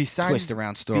think they Besides- twist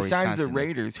around stories. Besides the constantly.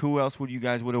 Raiders, who else would you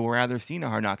guys would have rather seen at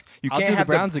Hard Knocks? You I'll can't do the have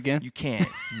Browns again. You can't.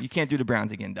 You can't do the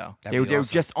Browns again though. That'd They be were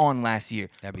awesome. just on last year.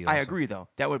 That'd be I awesome. agree though.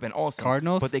 That would have been awesome.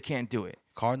 Cardinals? but they can't do it.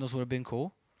 Cardinals would have been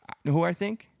cool. Who I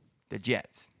think? The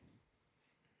Jets.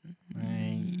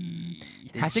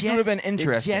 I think it would have been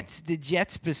interesting. The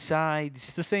Jets. It's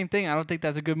Besides, the same thing. I don't think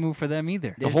that's a good move for them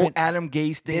either. The There's whole been- Adam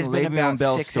Gase thing, there's been Le'Veon about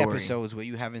Bell 6 story. episodes where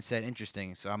you haven't said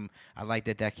interesting. So I like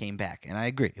that came back, and I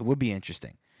agree. It would be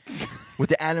interesting. With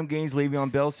the Adam Gase,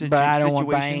 Le'Veon Bell situation. But I don't want.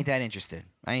 But I ain't that interested.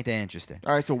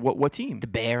 All right, so what team? The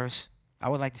Bears. I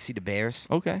would like to see the Bears.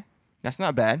 Okay, that's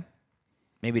not bad.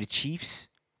 Maybe the Chiefs.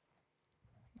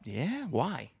 Yeah,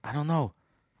 why? I don't know.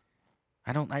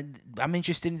 I'm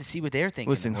interested to see what they're thinking.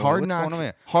 Listen, What's Hard going on Knocks.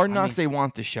 there? Hard I Knocks. mean- They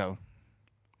want the show.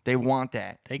 They want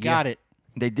that. They got it.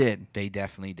 They did. They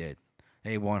definitely did.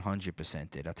 They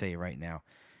 100% did. I'll tell you right now.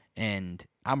 And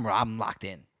I'm locked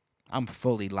in. I'm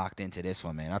fully locked into this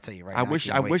one, man. I'll tell you right I now. wish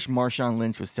can't wait. Marshawn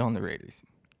Lynch was still on the Raiders,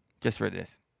 just for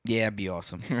this, Yeah, it'd be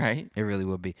awesome. right? It really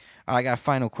would be. All right, I got a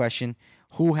final question.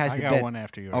 Who has I the got better? one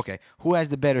after yours. Okay, who has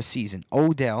the better season?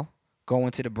 Odell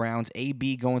going to the Browns,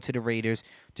 AB going to the Raiders,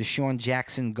 Deshaun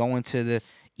Jackson going to the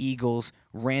Eagles,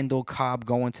 Randall Cobb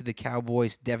going to the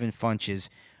Cowboys, Devin Funches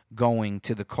going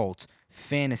to the Colts.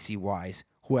 Fantasy-wise,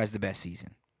 who has the best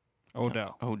season?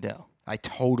 Odell. Odell. I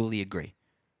totally agree.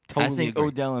 Totally I think agree.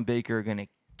 Odell and Baker are gonna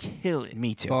kill it,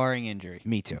 Me too. Barring injury.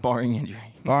 Me too. barring injury.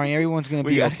 Barring everyone's going to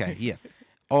We be got- okay. Yeah.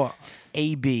 Oh,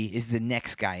 AB is the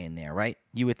next guy in there, right?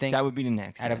 You would think That would be the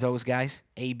next. out of yes. those guys,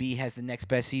 AB has the next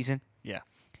best season. Yeah.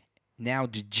 Now,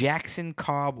 Jackson,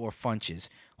 Cobb, or Funches,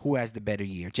 who has the better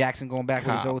year? Jackson going back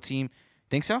with his Cobb. old team.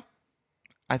 Think so?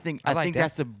 I think I like think that.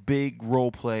 that's a big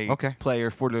role player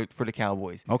for the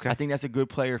Cowboys. Okay. I think that's a good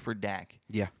player for Dak.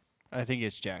 Yeah. I think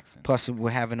it's Jackson. Plus,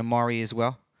 we're having Amari as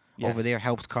well. Over Yes. there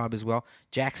helps Cobb as well.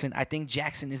 Jackson, I think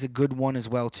Jackson is a good one as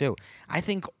well too. I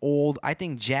think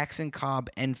Jackson, Cobb,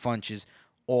 and Funches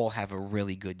all have a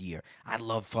really good year. I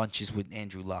love Funches with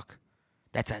Andrew Luck.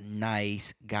 That's a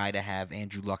nice guy to have.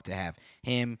 Andrew Luck to have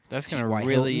him. That's going T.Y. to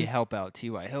really Hilton. help out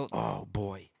T.Y. Hilton. Oh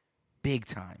boy, big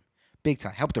time.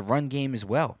 Help the run game as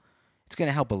well. It's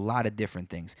gonna help a lot of different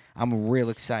things. I'm real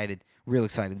excited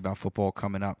about football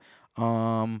coming up.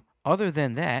 Other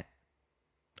than that,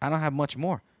 I don't have much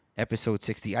more. Episode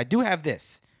 60. I do have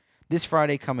this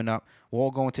Friday coming up. We're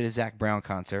all going to the Zach Brown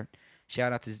concert.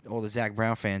 Shout out to all the Zach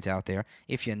Brown fans out there.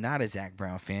 If you're not a Zach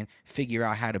Brown fan, figure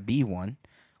out how to be one.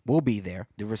 We'll be there.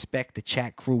 The Respect the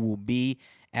Chat crew will be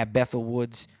at Bethel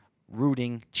Woods,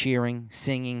 rooting, cheering,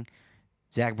 singing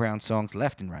Zach Brown songs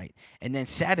left and right. And then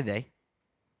Saturday,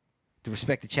 the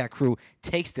Respect the Chat crew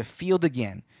takes the field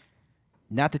again.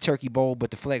 Not the Turkey Bowl,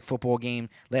 but the flag football game.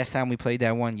 Last time we played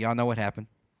that one, y'all know what happened.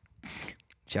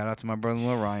 Shout out to my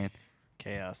brother-in-law Ryan.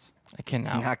 Chaos. I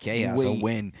cannot. Not chaos, a wait.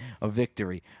 win, a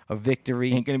victory. A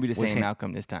victory. Ain't gonna be the was same him.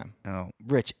 outcome this time. Oh,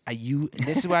 Rich, are you?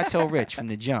 This is what I tell Rich from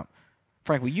the jump.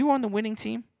 Frank, were you on the winning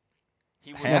team?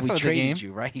 Half we of the traded game.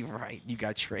 you, right? Right. You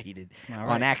got traded not on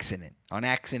right. accident. On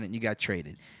accident, you got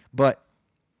traded. But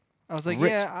I was like,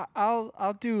 Rich- yeah,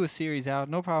 I'll do a series out.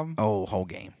 No problem. whole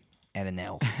game at an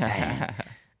L. Dang.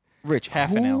 Rich,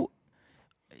 Half an L.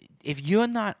 If you're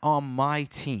not on my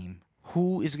team,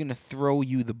 who is gonna throw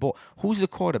you the ball? Who's the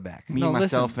quarterback? Me, no,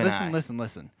 myself, listen, and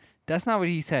listen. That's not what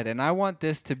he said, and I want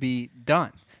this to be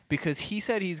done because he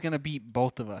said he's gonna beat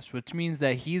both of us, which means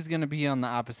that he's gonna be on the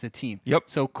opposite team. Yep.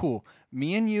 So cool.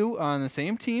 Me and you are on the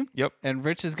same team. Yep. And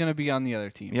Rich is gonna be on the other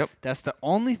team. Yep. That's the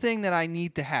only thing that I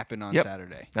need to happen on Yep.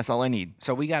 Saturday. That's all I need.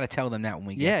 So we got to tell them that when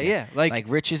we get Yeah, there. yeah. Like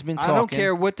Rich has been talking. I don't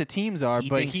care what the teams are, He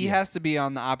but thinks he he- has to be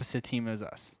on the opposite team as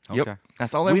us. Okay. Yep.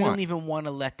 That's all I We want. don't even want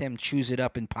to let them choose it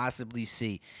up and possibly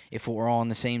see if we're all on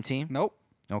the same team. Nope.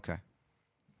 Okay.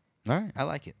 All right. I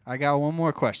like it. I got one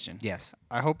more question. Yes.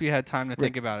 I hope you had time to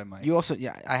think about it, Mike. You also,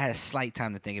 yeah, I had a slight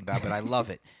time to think about it, but I love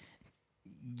it.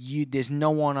 There's no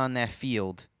one on that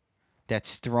field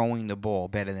that's throwing the ball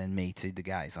better than me to the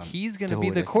guys on. He's going to to be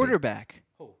who it the is to be. quarterback.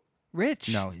 Rich.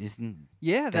 No,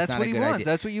 Yeah, that's not what a he good wants. idea.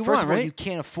 That's what you First want, of all, right? you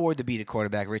can't afford to be the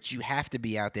quarterback, Rich. You have to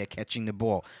be out there catching the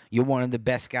ball. You're one of the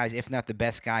best guys, if not the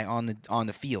best guy on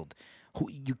the field.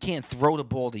 You can't throw the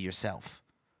ball to yourself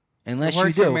unless you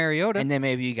worked for do, Mariota. and then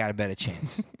maybe you got a better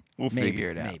chance. We'll maybe,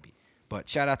 figure it out. Maybe. But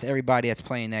shout out to everybody that's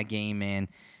playing that game, man,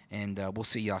 and we'll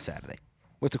see y'all Saturday.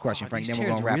 What's the question, Oh, Frank? these Then we're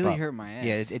chairs gonna wrap really up. hurt my ass.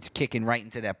 Yeah, it's kicking right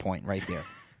into that point right there.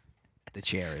 The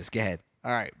chair is. Go ahead.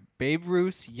 All right. Babe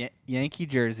Ruth's Yankee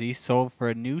jersey sold for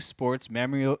a new sports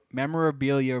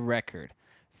memorabilia record,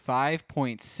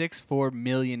 $5.64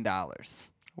 million.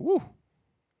 Woo.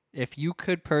 If you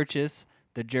could purchase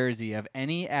the jersey of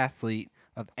any athlete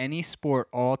of any sport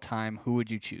all time, who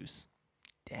would you choose?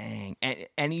 Dang.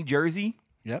 Any jersey?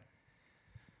 Yep.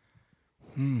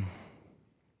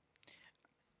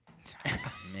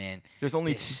 Man, There's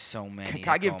only there's so many. Can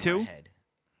I that give go in two? my head.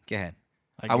 Go ahead.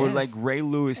 I would like guess. Ray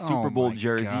Lewis Super Oh Bowl my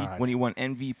jersey God. when he won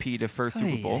MVP the first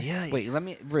Super Bowl. Wait,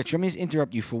 Rich, let me just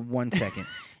interrupt you for 1 second.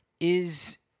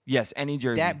 Is Yes, any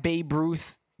jersey. that Babe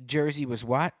Ruth jersey was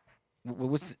what?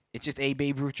 It's just a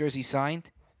Babe Ruth jersey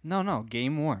signed? No,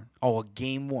 game worn. Oh, a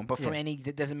game one. But for Yeah. any,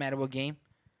 it doesn't matter what game?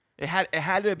 it had to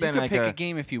have You been could like pick a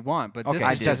game if you want, but Okay, this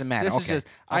it is just, doesn't matter. This Okay. is just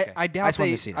Okay. I I doubt just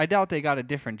wanted they to see that. I doubt they got a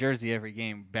different jersey every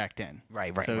game back then.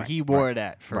 Right. So right, he wore right,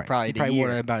 that for right. probably He the probably year.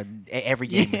 wore it about every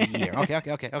game of the year.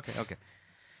 Okay.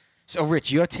 So,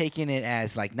 Rich, you're taking it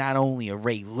as like not only a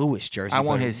Ray Lewis jersey. I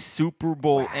want but his Super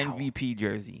Bowl Wow. MVP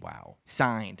jersey Wow.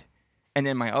 signed. And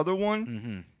then my other one,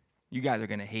 Mm-hmm. you guys are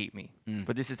going to hate me. Mm.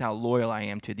 But this is how loyal I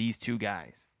am to these two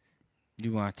guys.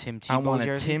 You want a Tim Tebow I want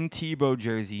jersey? a Tim Tebow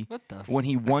jersey. What the? When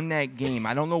he won that game,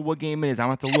 I don't know what game it is. I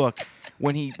have to look.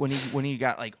 When he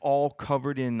got like all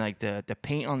covered in like the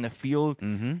paint on the field,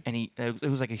 Mm-hmm. and it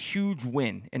was like a huge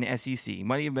win in the SEC. It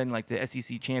might have been like the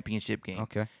SEC championship game,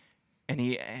 Okay. and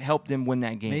he helped them win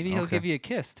that game. Maybe he'll Okay. give you a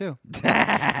kiss too.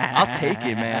 I'll take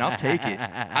it, man. I'll take it.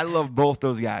 I love both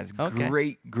those guys.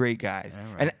 Okay. Great guys.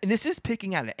 All right. And this is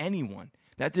picking out of anyone.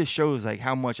 That just shows like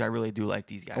how much I really do like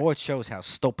these guys. Or it shows how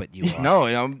stupid you are. No,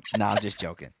 No, I'm just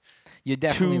joking. You're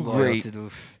definitely Too loyal great. to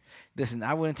the. Listen,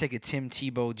 I wouldn't take a Tim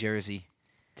Tebow jersey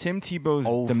Tim Tebow's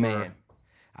over. the man.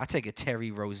 I'll take a Terry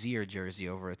Rozier jersey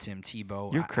over a Tim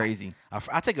Tebow. You're crazy.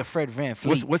 I'll take a Fred Van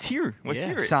Fleet What's here? What's Yeah.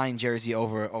 here? signed jersey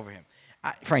over him.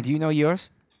 Frank, do you know yours?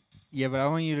 Yeah, but I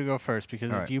want you to go first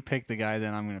because All if right. you pick the guy,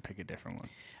 then I'm gonna pick a different one.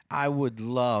 I would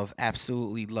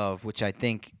absolutely love, which I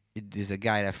think is a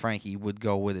guy that Frankie would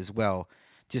go with as well,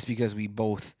 just because we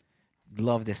both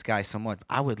love this guy so much.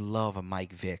 I would love a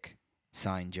Mike Vick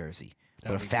signed jersey,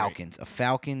 but That'd a be great.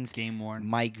 Falcons Game worn.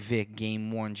 Mike Vick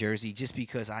game worn jersey, just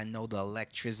because I know the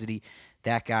electricity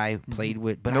that guy played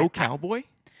with. But no I cowboy?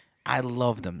 I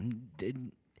loved him.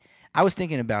 I was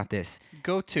thinking about this,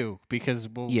 Go two because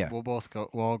we'll both go.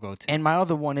 We'll all go two. and my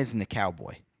other one isn't the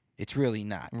cowboy. It's really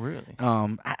not. Really?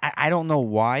 I don't know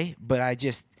why, but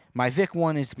my Vic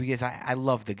one is because I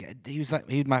love the guy. He was one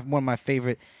of my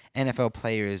favorite NFL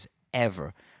players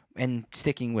ever. And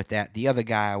sticking with that, the other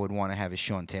guy I would want to have is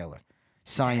Sean Taylor,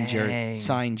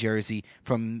 signed jersey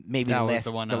from maybe That the was last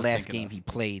the one I was thinking game of. he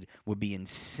played would be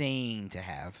insane to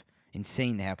have,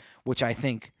 which I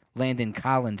think Landon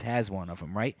Collins has one of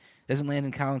them, right? Doesn't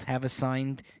Landon Collins have a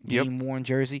signed Yep. game worn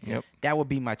jersey? Yep. That would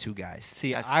be my two guys.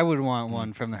 See, I would want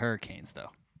one from the Hurricanes though.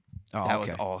 Oh, That was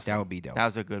okay. awesome. That would be dope. That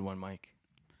was a good one, Mike.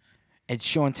 And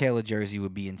Sean Taylor jersey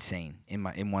would be insane in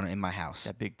my house.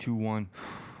 That big 2-1.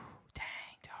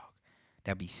 Dang, dog,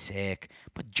 that'd be sick.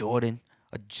 But Jordan,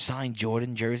 a signed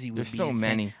Jordan jersey would There's be so insane.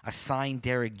 many. A signed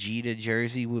Derek Jeter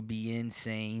jersey would be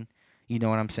insane. You know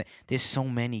what I'm saying? There's so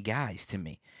many guys to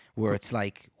me where it's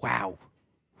like, wow,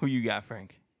 Who you got,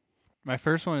 Frank? My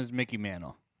first one is Mickey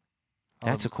Mantle.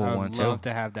 That's a cool I one, would too. love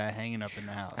to have that hanging up in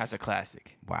the house. That's a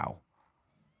classic. wow.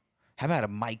 How about a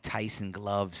Mike Tyson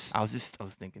gloves? I was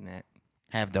thinking that.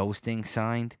 Have those things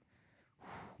signed? Whew,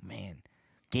 man.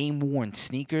 Game worn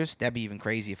sneakers? That'd be even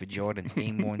crazy if a Jordan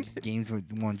games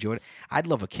worn Jordan. I'd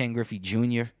love a Ken Griffey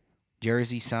Jr.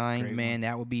 jersey signed, great man.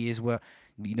 That would be as well,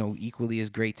 equally as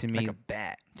great to me. Like a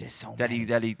bat. Just so That many.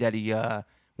 he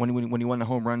when he won the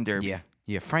home run derby.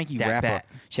 Yeah. Frankie That Rapper. bat.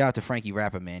 Shout out to Frankie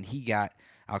Rapper, man. He got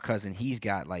our cousin. He's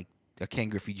got like a Ken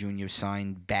Griffey Jr.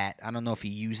 signed bat. I don't know if he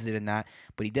used it or not,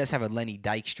 but he does have a Lenny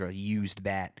Dykstra used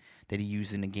bat that he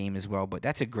used in the game as well. But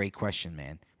that's a great question,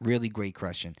 man. Really great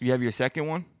question. You have your second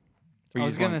one? Or I you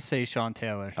was just gonna want- say Sean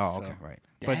Taylor. Oh, so- okay, right.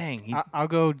 But Dang. I'll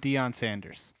go Deion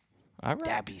Sanders, all right.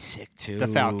 That'd be sick too. the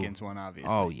Falcons one,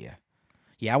 obviously. Oh yeah,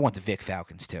 yeah. I want the Vic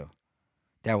Falcons too.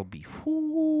 That would be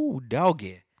whoo dog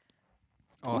it.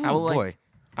 Awesome. I would like- boy.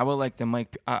 I would like the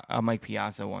Mike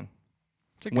Piazza one.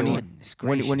 It's a when good he- one. Goodness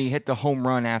When he gracious. hit the home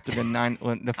run after the the I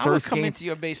would first come game. into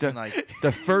your basement like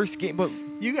The first game, but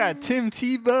You got Tim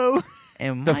Tebow.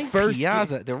 and the Mike first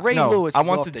Piazza, the Ray no, Lewis. I is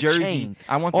want off the the jersey. chain.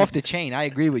 I want Off the chain. I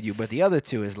agree with you, but the other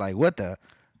two is like what the.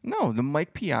 No, the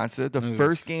Mike Piazza, the Oof.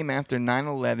 first game after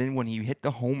 9/11 when he hit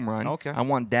the home run. Okay. I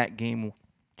want that game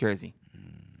jersey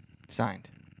signed.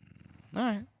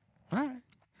 All right.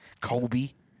 Kobe.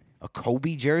 A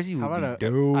Kobe jersey How would about be a?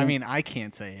 dope. I mean, I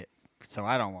can't say it, so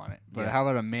I don't want it. But Yeah. how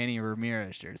about a Manny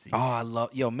Ramirez jersey? Oh, I love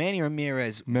Manny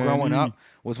Ramirez. Growing Manny. up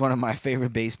was one of my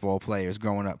favorite baseball players.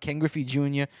 Growing up, Ken Griffey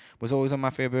Jr. was always one of my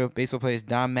favorite baseball players.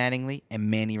 Don Mattingly and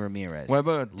Manny Ramirez. What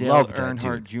about a Dale Love that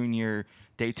Earnhardt Jr.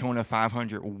 Daytona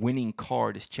 500 winning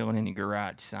car that's chilling in your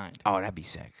garage signed? Oh, that'd be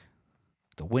sick.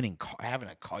 The winning car, having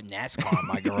a car, NASCAR in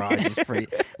my garage is pretty.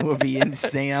 Would be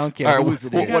insane. I don't care All right, who's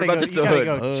it well, is. what about just the hood?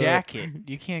 Go jacket.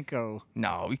 You can't go.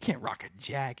 No, you can't rock a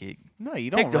jacket. No,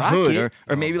 you don't Take the rock hood, it.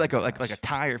 or maybe Oh like my a like gosh. a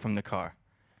tire from the car.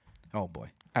 Oh boy.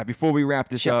 All right, before we wrap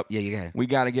this up, Yeah, you go ahead. we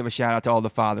got to give a shout out to all the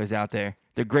fathers out there.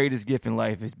 The greatest gift in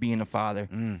life is being a father.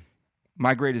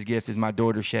 My greatest gift is my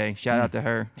daughter Shay. Shout out to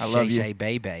her. I love you, Shay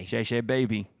baby. Shay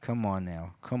baby. Come on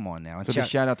now. And So just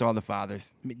shout out to all the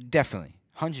fathers. Definitely,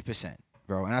 100%,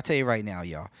 bro. And I'll tell you right now,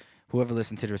 y'all, whoever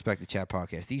listened to the Respect the Chat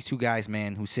podcast, these two guys,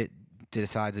 man, who sit to the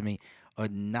sides of me, are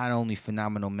not only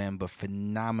phenomenal men, but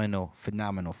phenomenal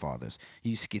fathers.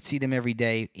 You can see them every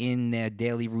day in their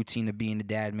daily routine of being a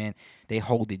dad, man. They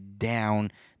hold it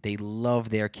down. They love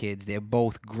their kids. They're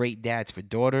both great dads for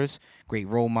daughters, great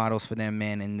role models for them,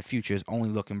 man. And the future is only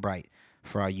looking bright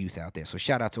for our youth out there. So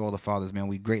shout out to all the fathers, man.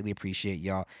 We greatly appreciate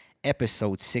y'all.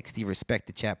 Episode 60, Respect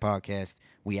the Chat podcast.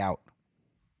 We out.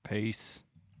 Peace.